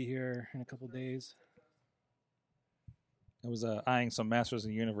 Those will be here in a couple days. I was eyeing some Masters of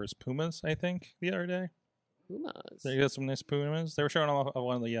the Universe Pumas, I think, the other day. Pumas. They got some nice Pumas. They were showing off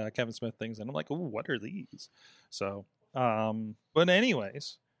one of the Kevin Smith things, and I'm like, "Ooh, what are these?" So, but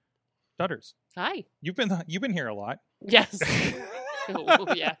anyways, Dutters, Hi. you've been here a lot. Yes.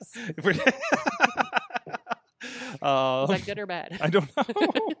 Oh, yes. Is that good or bad? I don't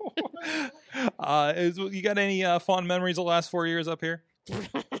know. You got any fond memories of the last 4 years up here?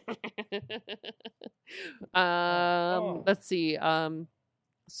 Let's see.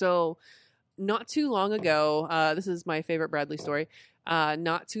 So not too long ago, this is my favorite Bradley story.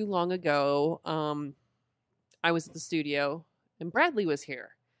 Not too long ago, I was at the studio and Bradley was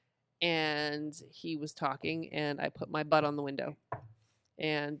here and he was talking and I put my butt on the window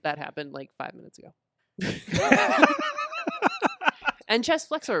and that happened like 5 minutes ago. And Chest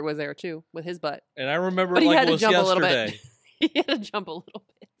Flexor was there too with his butt. And I remember But he like had it to was jump a yesterday. little bit. He had to jump a little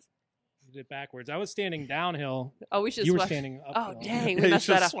bit. You did it backwards. I was standing downhill. Oh, we should You were swap- standing Oh, uphill. dang. Yeah, We you messed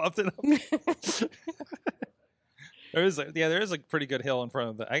should that have up. swapped it up. there is a pretty good hill in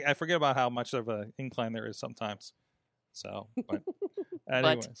front of the. I forget about how much of an incline there is sometimes. So, but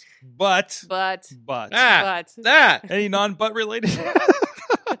anyways, but That. any non-butt related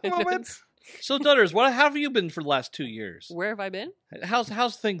moments? So, Dutters, what have you been for the last 2 years? Where have I been?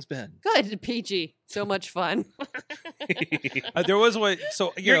 How's things been? Good, PG. So much fun. There was what.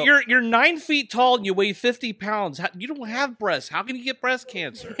 So you know, You're 9 feet tall and you weigh 50 pounds. You don't have breasts. How can you get breast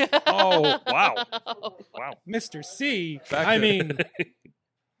cancer? Oh wow, wow, Mr. C. Back I to- mean,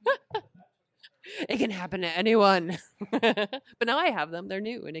 It can happen to anyone. But now I have them. They're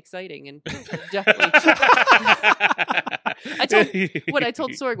new and exciting and definitely. I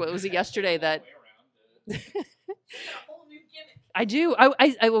told Sorg, what was it yesterday that I do.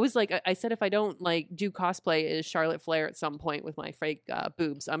 I was like, I said if I don't like do cosplay as Charlotte Flair at some point with my fake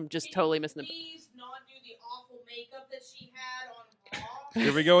boobs, I'm just totally missing the. Please not do the awful makeup that she had on Raw.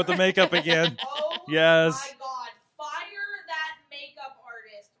 here we go with the makeup again. Oh Yes. my God! Fire that makeup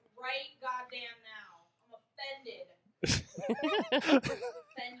artist right goddamn now. I'm offended.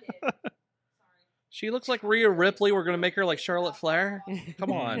 Offended. She looks like Rhea Ripley. We're going to make her like Charlotte Flair?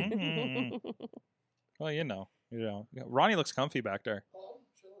 Come on. Mhm. Well, you know, Ronnie looks comfy back there.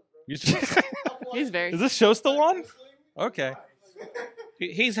 He's very. Is this show still on? Okay.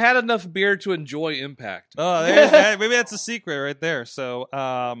 He's had enough beer to enjoy Impact. Oh, there's that. Maybe that's a secret right there. So, Who's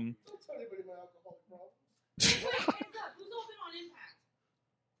all been on Impact?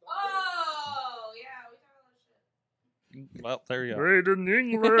 Oh, yeah, we talked about shit. well, there you go. Braden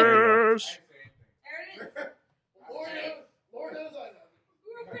English. There it is. Lord knows I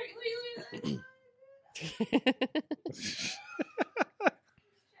know.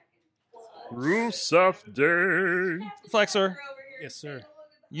 Rusev Day. Flexor, yes, sir.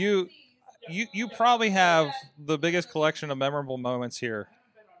 you probably have the biggest collection of memorable moments here.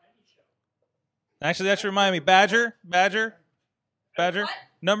 Actually, that should remind me. Badger. What?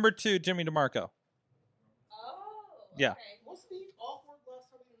 Number 2, Jimmy DeMarco. Oh. Yeah. Okay. Wasn't he awkward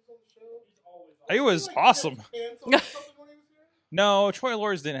last time he was on the show? It was awesome. Pants on or something when he was here? No, Troy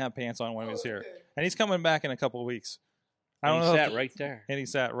Lors didn't have pants on when he was here. Okay. And he's coming back in a couple of weeks. I don't He know. sat right there. And he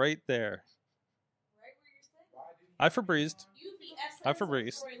sat right there. Right where you're sitting? I Febrezed. You the essence I of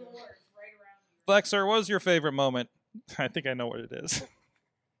Febrezed. Troy Lords right around you. Flexor, what was your favorite moment? I think I know what it is.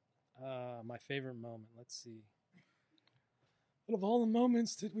 My favorite moment. Let's see. Out of all the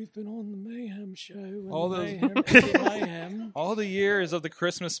moments that we've been on the Mayhem show, and All the those- Mayhem, and the Mayhem, All the years of the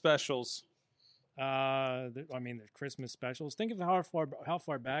Christmas specials. I mean, the Christmas specials. Think of how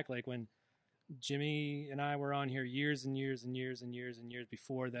far back, like when Jimmy and I were on here years and years and years and years and years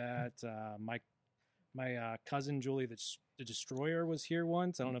before that. My cousin Julie, the Destroyer, was here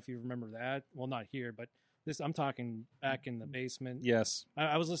once. I don't know if you remember that. Well, not here, but I'm talking back in the basement. Yes.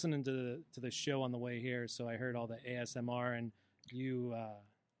 I was listening to the show on the way here, so I heard all the ASMR, and you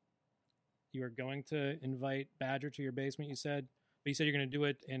were going to invite Badger to your basement, you said, but you said you're going to do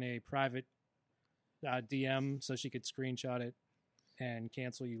it in a private DM so she could screenshot it and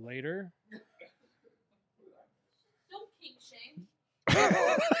cancel you later. Don't kink shame.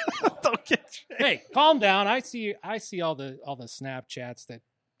 Don't get Hey, calm down. I see all the Snapchats that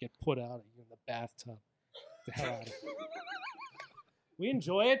get put out in the bathtub. The hell out of it. We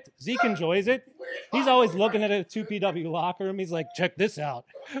enjoy it. Zeke enjoys it. He's always looking at a 2PW locker room. He's like, check this out.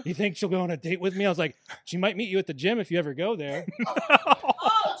 You think she'll go on a date with me? I was like, she might meet you at the gym if you ever go there.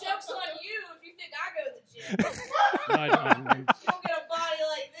 Oh, joke's on you if you think I go to the gym. I You don't get a body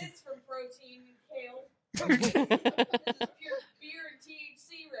like this from protein and kale. This is pure beer and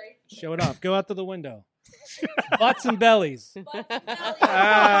THC, right? Show it off. Go out to the window. Butts and bellies. Butts and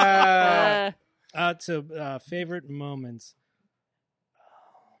bellies. So favorite moments.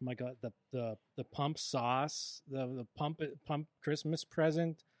 Oh my God, the pump sauce, the pump Christmas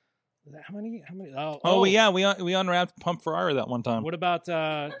present. How many? Oh yeah, we unwrapped Pump Ferrari that one time. What about? Do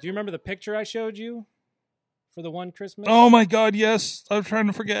you remember the picture I showed you for the one Christmas? Oh my God, yes. I'm trying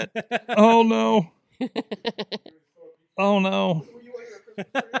to forget. Oh no. Oh no.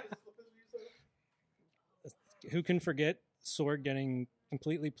 Who can forget Sorg getting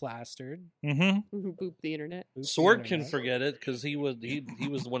completely plastered? Mm-hmm. Boop the internet. Sword can forget it because he was the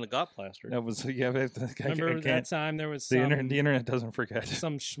one that got plastered. That was Remember that time there was the internet doesn't forget.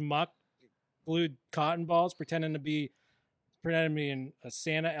 Some schmuck glued cotton balls pretending to be a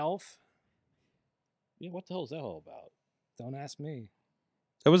Santa elf. Yeah, what the hell is that all about? Don't ask me.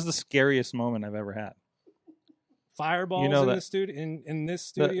 That was the scariest moment I've ever had. Fireballs in the studio in this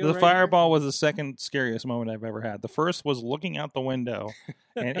studio. The right fireball was the second scariest moment I've ever had. The first was looking out the window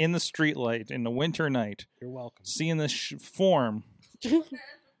and in the street light in the winter night. You're welcome. Seeing this form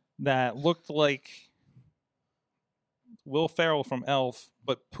that looked like Will Ferrell from Elf,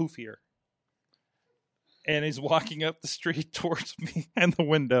 but poofier. And he's walking up the street towards me and the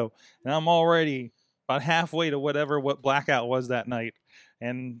window, and I'm already about halfway to what blackout was that night,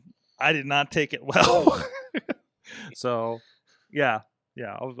 and I did not take it well. So, yeah,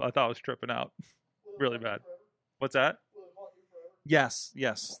 I thought I was tripping out really bad. What's that? Yes.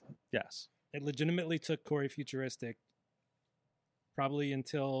 It legitimately took Corey Futuristic probably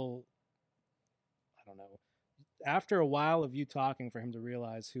until, I don't know, after a while of you talking for him to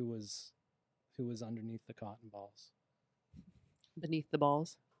realize who was underneath the cotton balls. Beneath the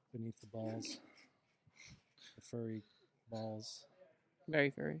balls. Beneath the balls. The furry balls.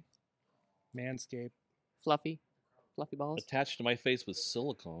 Very furry. Manscaped. Fluffy balls. Attached to my face with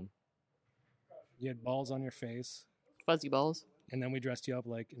silicone. You had balls on your face. Fuzzy balls. And then we dressed you up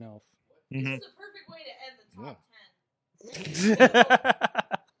like an elf. This is a perfect way to end the top 10.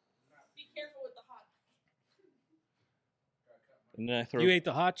 Be careful with the hot. And then I throw. You ate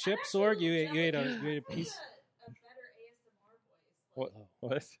the hot chip, Sorg? You ate a piece. A better ASMR voice. What?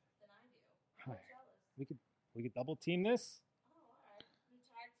 Than I do. Hi. We could double team this? Alright.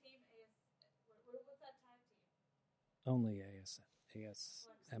 Tag team what's that tag team? Only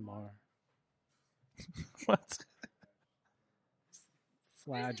ASMR. What?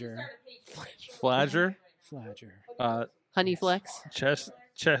 Flagger. Flagger? Flagger. Honey Flex.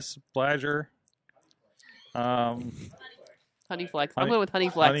 Chess Flagger. Honey Flex. I'm going with Honey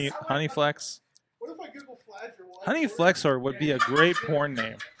Flex. Honey Flex. What if I Google Flagger? Honey Flexor would be a great porn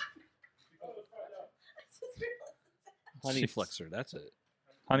name. Honey Flexor, that's it.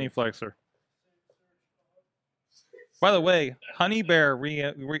 Honey Flexor. By the way, Honey Bear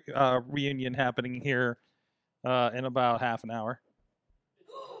reunion happening here in about half an hour.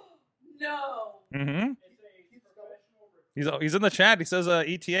 No. Mm-hmm. He's in the chat. He says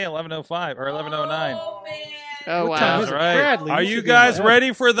ETA 11:05 or 11:09. Oh man. Oh, What time wow. is it? Right. Bradley, Are you you should be guys ahead.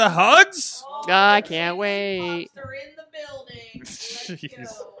 ready for the hugs? Oh, I can't wait. Pups are in the building. Let's Jeez.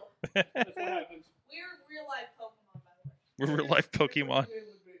 go. That's what happens. We're real life Pokemon, by the way. We're real life Pokemon.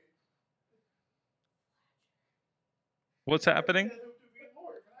 What's happening?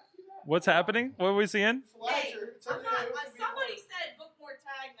 What's happening? What are we seeing? Hey, somebody said book more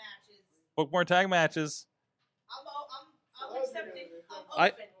tag matches. Book more tag matches. I'm accepting.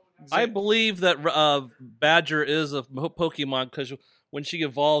 I'm open. I believe that Badger is a Pokemon because when she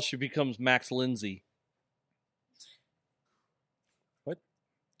evolves, she becomes Max Lindsay.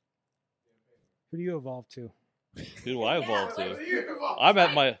 Who do you evolve to? Who do I evolve Who do to? you evolve I'm to?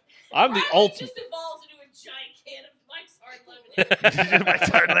 at my. I'm the ultimate. Just evolved into a giant can of Mike's Hard Lemonade. Mike's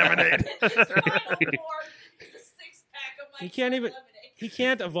Hard Lemonade. His final form is a 6-pack of He Mike's can't Hard even. Lemonade. He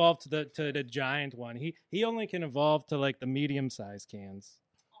can't evolve to the giant one. He only can evolve to like the medium sized cans.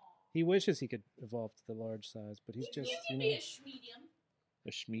 He wishes he could evolve to the large size, but he's just You you can know. be a schmedium.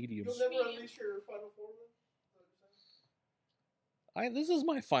 A schmedium. You'll never unleash your final form. This is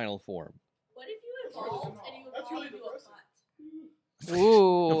my final form. What if you evolved and you That's evolved really into a depressing. butt?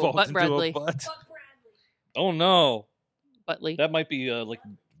 Ooh, Evolved Butt into a Bradley. butt. Butt Bradley. Oh no, Buttley. that might be like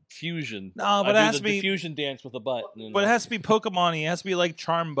fusion. No, but I it do has the to be- fusion dance with a butt. But it has to be Pokemon-y. It has to be like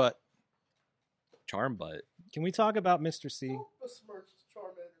Charm Butt. charm butt. Can we talk about Mr. C? Don't besmirch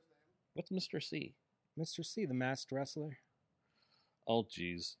Charmander's name. What's Mr. C? Mr. C, the masked wrestler. Oh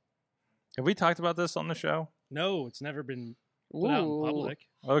jeez. Have we talked about this on the show? No, it's never been put out in Ooh. public.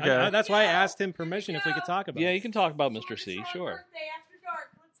 Okay. That's why I asked him permission if we could talk about Yeah, it. you can talk about Mr. C. Sure. Birthday after dark.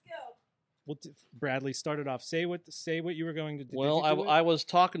 Let's go. Well, Bradley started off. Say what you were going to do. Well, Did you do it? I was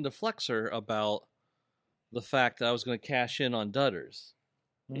talking to Flexer about the fact that I was going to cash in on Dutters.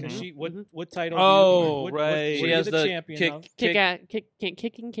 Because Mhm. she what title? Oh, what, right. What, She what are has you the champion kick- of?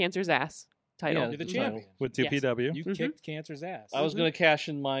 Kicking cancer's ass title. Yeah, You're the no. champion. With Yes. 2PW. You kicked cancer's ass. I was going to cash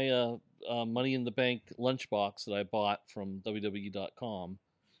in my Money in the Bank lunchbox that I bought from WWE.com,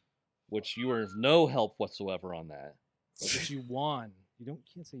 which you were of no help whatsoever on that. But you won. You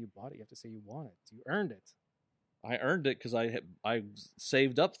can't say you bought it. You have to say you won it. You earned it. I earned it because I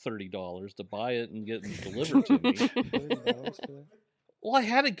saved up $30 to buy it and get it delivered to me. $30 for that? Well, I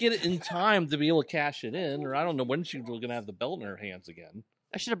had to get it in time to be able to cash it in, or I don't know when she was going to have the belt in her hands again.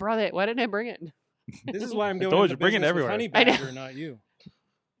 I should have brought it. Why didn't I bring it? This is why I'm I going told into you, bring it business with everywhere. Honey I know. Badger, not you.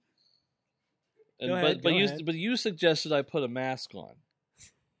 And, Go ahead, but go you ahead. but you suggested I put a mask on.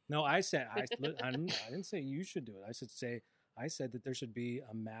 No, I didn't say you should do it. I said that there should be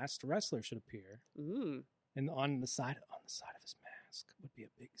a masked wrestler should appear, Mm. and on the side of his mask would be a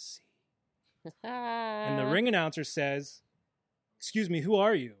big C. And the ring announcer says, "Excuse me, who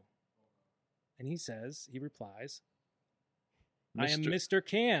are you?" And he replies, "I am Mr.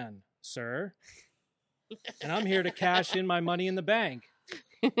 Can, sir, and I'm here to cash in my money in the bank."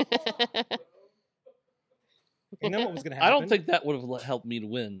 And then what was going to happen? I don't think that would have helped me to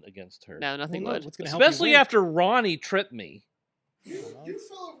win against her. No, nothing Well, no, would. what's going to help you Especially win? after Ronnie tripped me. You fell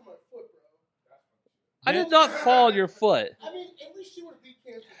over my foot, bro. I did not fall on your foot. I mean, at least you would have beat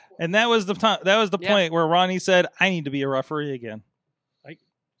Kansas. And that was the time. That was the Yeah. point where Ronnie said, "I need to be a referee again."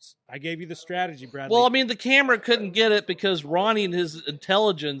 I gave you the strategy, Bradley. Well, I mean, the camera couldn't get it because Ronnie and his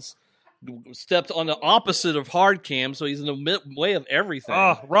intelligence stepped on the opposite of hard cam, so he's in the way of everything.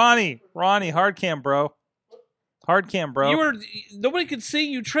 Oh, Ronnie, hard cam, bro. Hard cam, bro. Nobody could see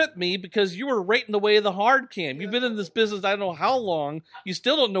you trip me because you were right in the way of the hard cam. You've been in this business I don't know how long. You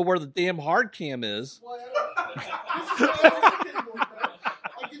still don't know where the damn hard cam is.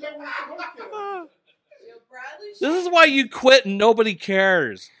 This is why you quit and nobody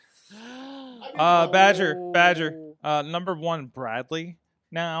cares. Badger. Number one, Bradley.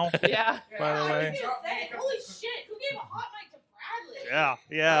 Now, Yeah. by the way. Holy shit! Who gave a hot mic to Bradley?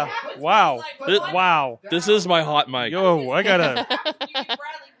 Yeah. What happens Wow. when it's like, Wow. This is my hot mic. Yo, I gotta. You give Bradley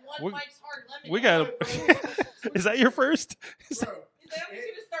one We- Mike's Hard Lemonade. We gotta. Is that your first? He's like, I'm just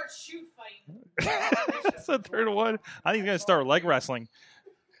gonna start shoot fighting. That's the third one. I think he's gonna start leg wrestling.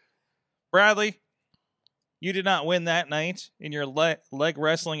 Bradley, you did not win that night in your leg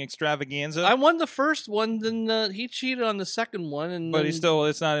wrestling extravaganza. I won the first one, then he cheated on the second one, and But then,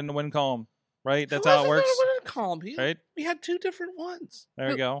 it's not in the win column, right? That's How how it is works, that what I call him? right? We had two different ones. There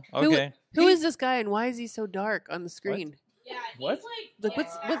we go. Who- Okay. Who is this guy and why is he so dark on the screen? Yeah, he's What? like, Like,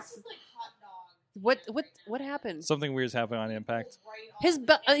 what's like hot dog. what happened? Something weird's happening on Impact. His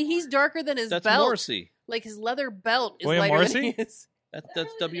he's darker than his That's belt. Morrissey. Like his leather belt is William lighter Morrissey? than his.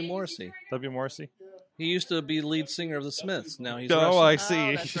 That's W. Morrissey. W. Morrissey. He used to be lead singer of the Smiths. Now he's Oh, wrestling. I see.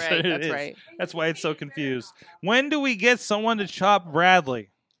 Oh, that's right, It that's is. right. That's why it's so confused. When do we get someone to chop Bradley?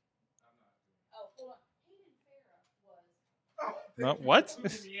 No, what?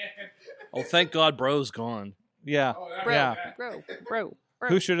 Oh, thank God, Bro's gone. Yeah. Bro, Yeah. bro.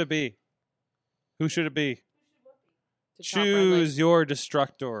 Who should it be? Who should it be? To chop Bradley. Choose your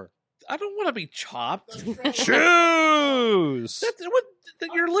destructor. I don't want to be chopped. Choose.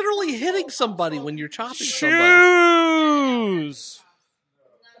 You're literally hitting somebody when you're chopping somebody. Choose.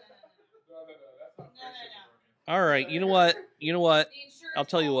 All right, you know what? I'll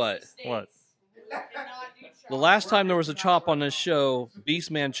tell you what. What? The last time there was a chop on this show,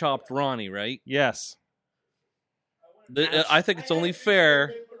 Beastman chopped Ronnie, right? Yes. I think it's only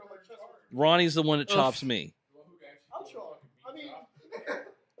fair Ronnie's the one that chops me. I'll chop. I mean, oh my god.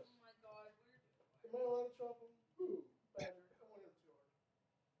 Am I allowed to chop him? Ooh, Badger. I want him to chop.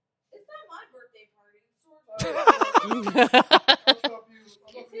 It's not my birthday party.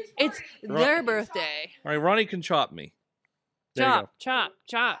 It's their birthday. All right, Ronnie can chop me. There you go. Chop,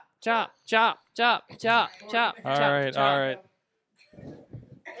 chop, chop, chop, chop, chop, chop, chop. All right, all right.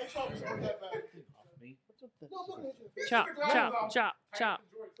 Chop, chop, chop, chop.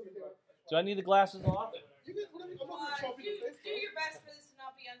 Do I need the glasses off? Do your best for this to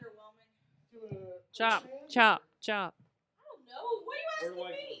not be underwhelming. Chop, chop, chop. I don't know. What are you asking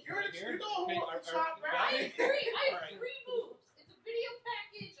me? You know who wants to chop, I right? have three moves. It's a video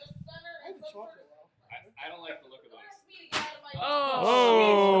package, a stunner, and some sort of. I don't like the look of Ask me to get out of my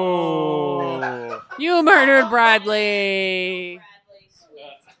Oh. You murdered Bradley.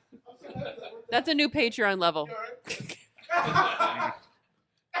 That's a new Patreon level.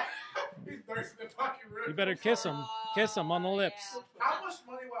 You better kiss him. Kiss him on the lips. How much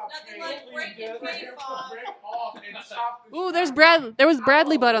money will I pay? Ooh, there was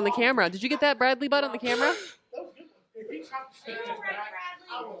Bradley butt on the camera. Did you get that Bradley butt on the camera?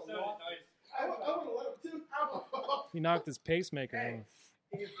 He knocked his pacemaker in.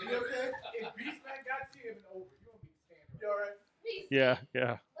 Yeah,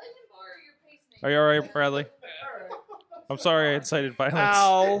 yeah. Are you all right, Bradley? I'm sorry I incited violence.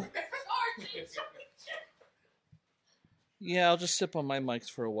 Ow. Yeah, I'll just sip on my mics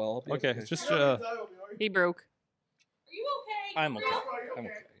for a while. I'll be Okay, just He broke. Are you okay? I'm okay.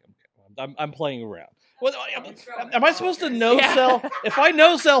 I'm playing around. What, am I supposed to no-sell? If I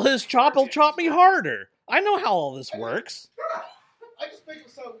no-sell his chop, he'll chop me harder. I know how all this works. I just make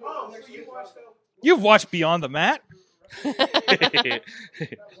it sound good. So you watched that? You've watched Beyond the Mat.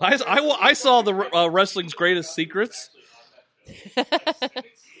 I saw the wrestling's greatest secrets.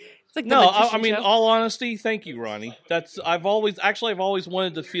 It's like the No, I magician mean, show. all honesty, thank you, Ronnie. I've always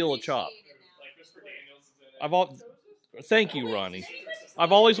wanted to feel a chop. Thank you, Ronnie.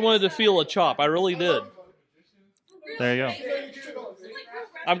 I've always wanted to feel a chop. I really did. There you go.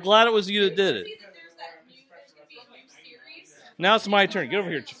 I'm glad it was you that did it. Now it's my turn. Get over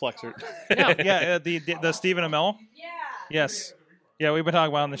here, Flexer. Yeah, the Stephen Amell. Yeah. Yes. Yeah, we've been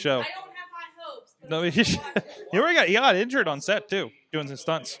talking about it on the show. I don't have high hopes. But No, he got injured on set too, doing some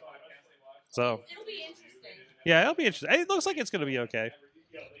stunts. So it'll be interesting. yeah, it'll be interesting. It looks like it's gonna be okay.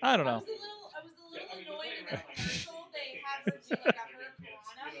 I don't know. I was a little annoyed in the commercial. They had her do like a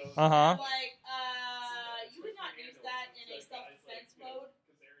hurricanrana. Uh-huh. I'm like, you would not use that in a self-defense mode,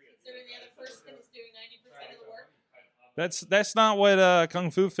 considering the other person is doing 90% of the work. That's not what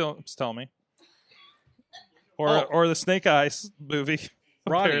kung fu films tell me, or the Snake Eyes movie.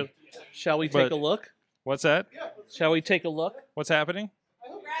 Ronnie, shall we take a look? What's that? Shall we take a look? What's happening?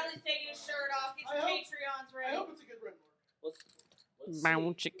 Bradley's taking his shirt off. Get your Patreons ready. I hope it's a good red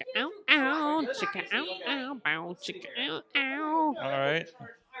Bow chicka ow ow chicka ow ow bow chicka ow ow. All right.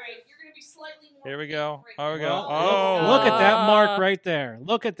 You're going to be slightly more. Here we go. Here we go. Well, Oh, look at that mark right there.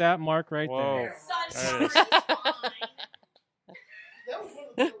 Look at that mark right Whoa. there. There it is.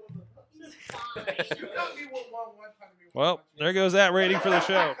 Well, there goes that rating for the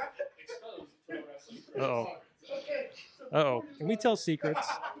show. Uh-oh. Uh-oh. Can we tell secrets?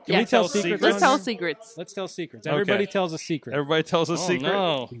 Yeah. we tell secrets? Let's on tell here? secrets. Let's tell secrets. Okay. Everybody tells a secret. Everybody tells a secret.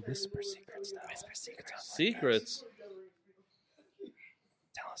 No. We whisper secrets. Now. Whisper secrets. Secrets.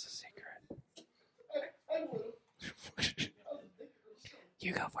 Tell us a secret.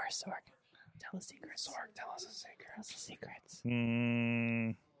 You go first, Sorg. Tell a secret. Sorg, tell us a secret. Tell us a secret.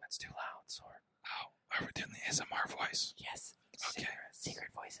 That's too loud, Sorg. Oh, are we doing the ASMR voice? Yes. Okay. Secret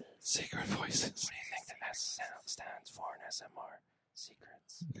voices. Secret voices. What do you think the S stands for in SMR?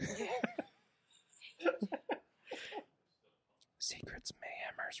 Secrets. Secrets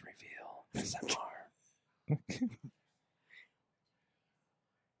Mayhemers reveal. SMR.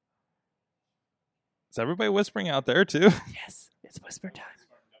 Is everybody whispering out there too? Yes, it's whisper time.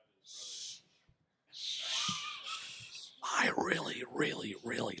 I really, really,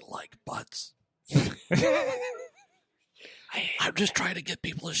 really like butts. I'm just trying to get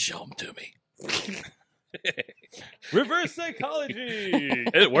people to show them to me. Reverse psychology.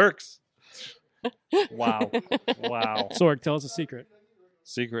 It works. Wow. Wow. Sorg, tell us a secret.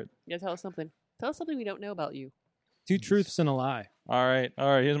 Secret. Yeah, tell us something. Tell us something we don't know about you. 2 truths and a lie. All right.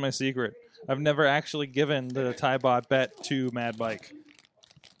 Here's my secret. I've never actually given the Tybot bet to Mad Mike.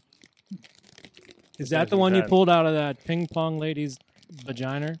 Is that the one you pulled out of that ping pong lady's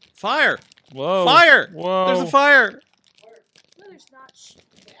vagina? Fire! Whoa! Fire! Whoa! There's a fire! No, there's not. Shh.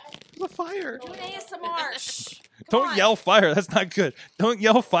 There's a fire! Doing ASMR. Shh. Don't yell fire. That's not good. Don't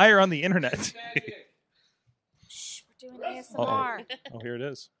yell fire on the internet. We're doing ASMR. Oh, here it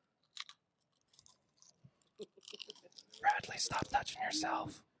is. Bradley, stop touching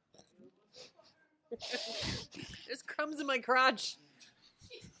yourself. There's crumbs in my crotch.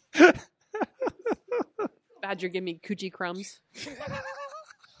 Badger, give me coochie crumbs. Happy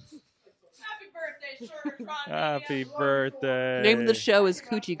birthday, sir. Happy birthday. Name of the show is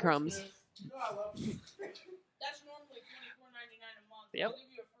Coochie Crumbs. That's normally $24.99 a month. Yep. I'll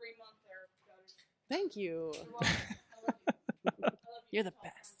give you a free month there. Thank you. You're the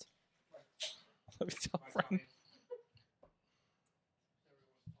best. Let me tell a friend.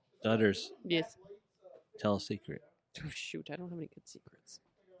 Dudders, Yes. tell a secret. Oh, shoot, I don't have any good secrets.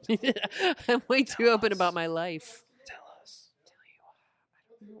 I'm way too open about my life. Tell us. I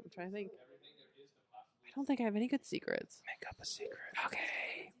don't know, I'm trying to think. I don't think I have any good secrets. Make up a secret.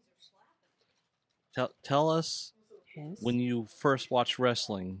 Okay. Tell us Yes. when you first watched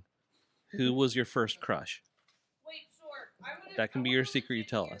wrestling, who was your first crush? Wait, Sorg. That can be your secret. You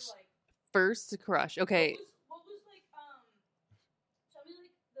tell us. First crush. Okay. What was like, tell me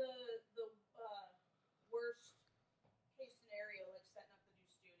like the worst case scenario, like setting up the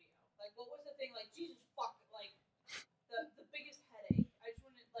new studio. Like, what was the thing? Like, Jesus fuck, like the biggest headache. I just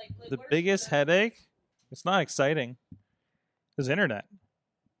wanted like The what are biggest the- headache? It's not exciting. It's internet.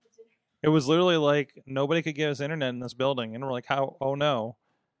 It was literally like nobody could give us internet in this building, and we're like, "How? Oh no!"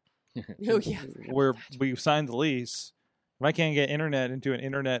 Oh yeah. We signed the lease. If I can't get internet into an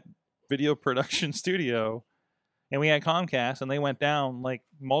internet video production studio, and we had Comcast, and they went down like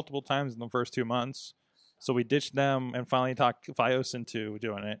multiple times in the first 2 months. So we ditched them and finally talked Fios into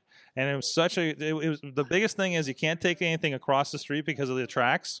doing it. And it was such a. It was the biggest thing is you can't take anything across the street because of the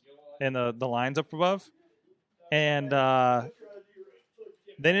tracks and the lines up above. And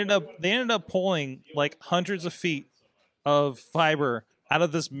they ended up pulling like hundreds of feet of fiber out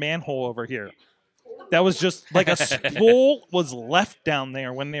of this manhole over here. That was just like a spool was left down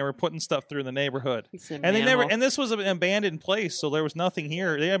there when they were putting stuff through the neighborhood. said And they never. manhole. And this was an abandoned place, so there was nothing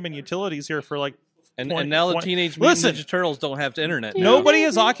here. There had been utilities here for like. And 20 now the 20 Teenage Mutant Listen, Ninja Turtles don't have internet. nobody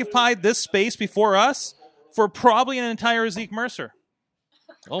has occupied this space before us for probably an entire Zeke Mercer.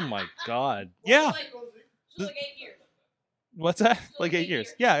 Oh my God. Yeah. Just like 8 years. What's that? Like 8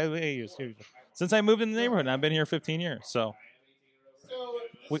 years. Yeah, 8 years. Since I moved in the neighborhood, and I've been here 15 years. So,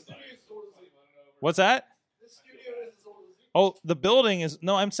 what's that? Oh, the building is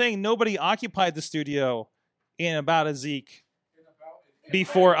no. I'm saying nobody occupied the studio in about a Zeke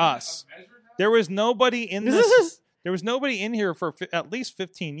before us. There was nobody in this. There was nobody in here for at least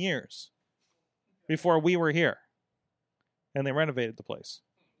 15 years before we were here, and they renovated the place.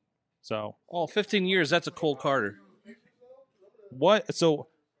 So, 15 years. That's a Cole Carter. what? So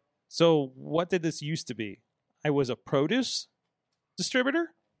what did this used to be? I was a produce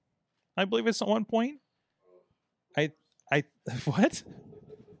distributor. I believe it's at one point. I what?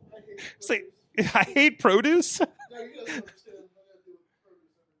 It's like I hate produce.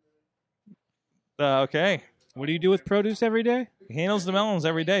 Okay. What do you do with produce every day? He handles the melons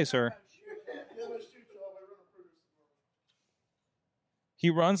every day, sir. He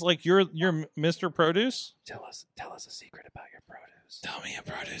runs like you're Mr. Produce. Tell us a secret about your produce. Tell me a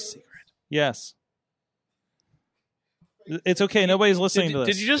produce secret. Yes. It's okay. Nobody's listening to this.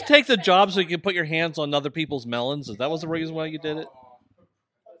 Did you just take the job so you could put your hands on other people's melons? Is that was the reason why you did it?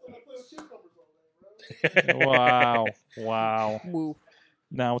 Wow. Woo.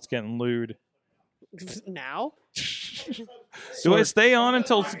 Now it's getting lewd. Now? Do I stay on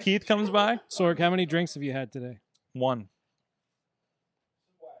until Keith comes by? Sorg, how many drinks have you had today? One.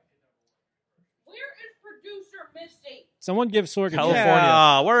 Where is producer Misty? Someone give Sorg a California. drink.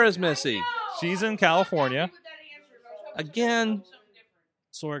 Yeah, where is Missy? She's in California. Again.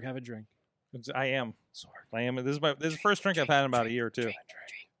 Sorg, have a drink. I am. I am. This is the first drink I've had in about a year or two.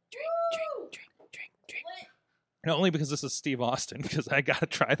 Not only because this is Steve Austin, because I gotta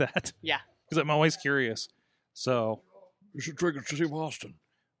try that. Yeah. Because I'm always curious. So You should drink it to Steve Austin.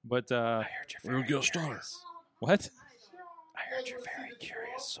 But I heard you're very get started. curious. what? I heard you're very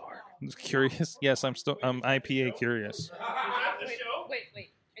curious, Sorg. Curious? Yes, I'm still IPA curious. Wait.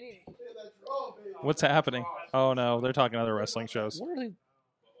 I need What's happening? Oh no, they're talking other wrestling shows. What are they?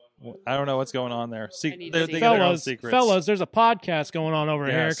 I don't know what's going on there. I need They to see. got their own Fellas, secrets. there's a podcast going on over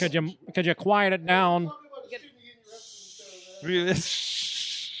Yes. here. Could you quiet it down?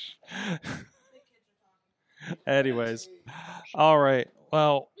 Anyways, all right.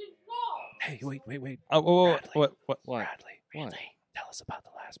 Well, Hey, wait. what? Bradley, tell us about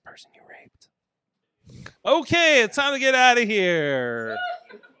the last person you raped. Okay, it's time to get out of here.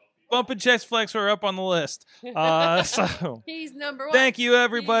 Bump and Chest Flex are up on the list. So He's number one. thank you,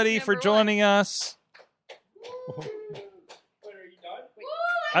 everybody, He's for number joining us.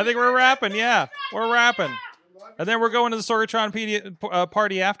 I think we're wrapping. Yeah, we're wrapping. And then we're going to the Sorgatron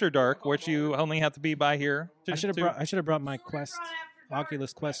party after dark, which you only have to be by here. I should have brought my Quest,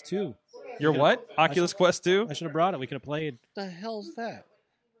 Oculus Quest 2. Your what? Oculus Quest 2? I should have brought it. We could have played. What the hell's that?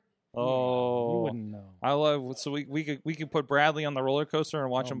 Oh, You wouldn't know. I love. So we could put Bradley on the roller coaster and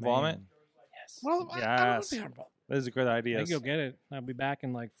watch him vomit. Yes. Well, Yes, that is a good idea. I can go get it. I'll be back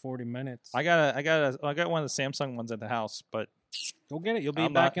in like 40 minutes. I got one of the Samsung ones at the house, but Go get it. You'll be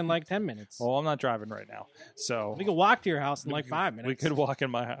I'm back not- in like 10 minutes. well, I'm not driving right now, so We can walk to your house in like 5 minutes. we could walk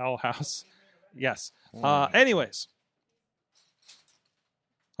in my old house. Yes. Oh. Anyways,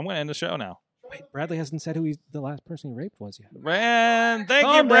 I'm going to end the show now. Wait, Bradley hasn't said who the last person he raped was yet. And thank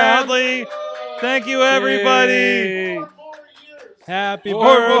you, Calm down. Bradley. Thank you, everybody. Happy 4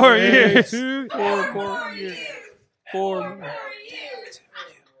 more birthday years. to 4 more years. 4.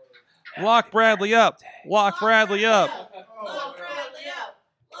 Lock Bradley up. Lock Bradley up.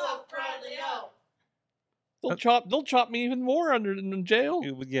 They'll chop me even more in jail.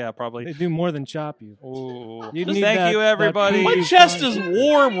 Yeah, They probably. do more than chop you. Ooh. You need Thank that- you, everybody. My chest is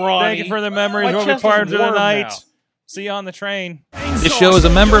warm, Ronnie. Thank you for the memories. My We'll be chest is part of the warm night. now. See you on the train. This show is a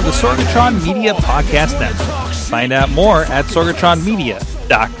member of the Sorgatron Media Podcast Network. Find out more at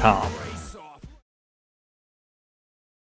sorgatronmedia.com.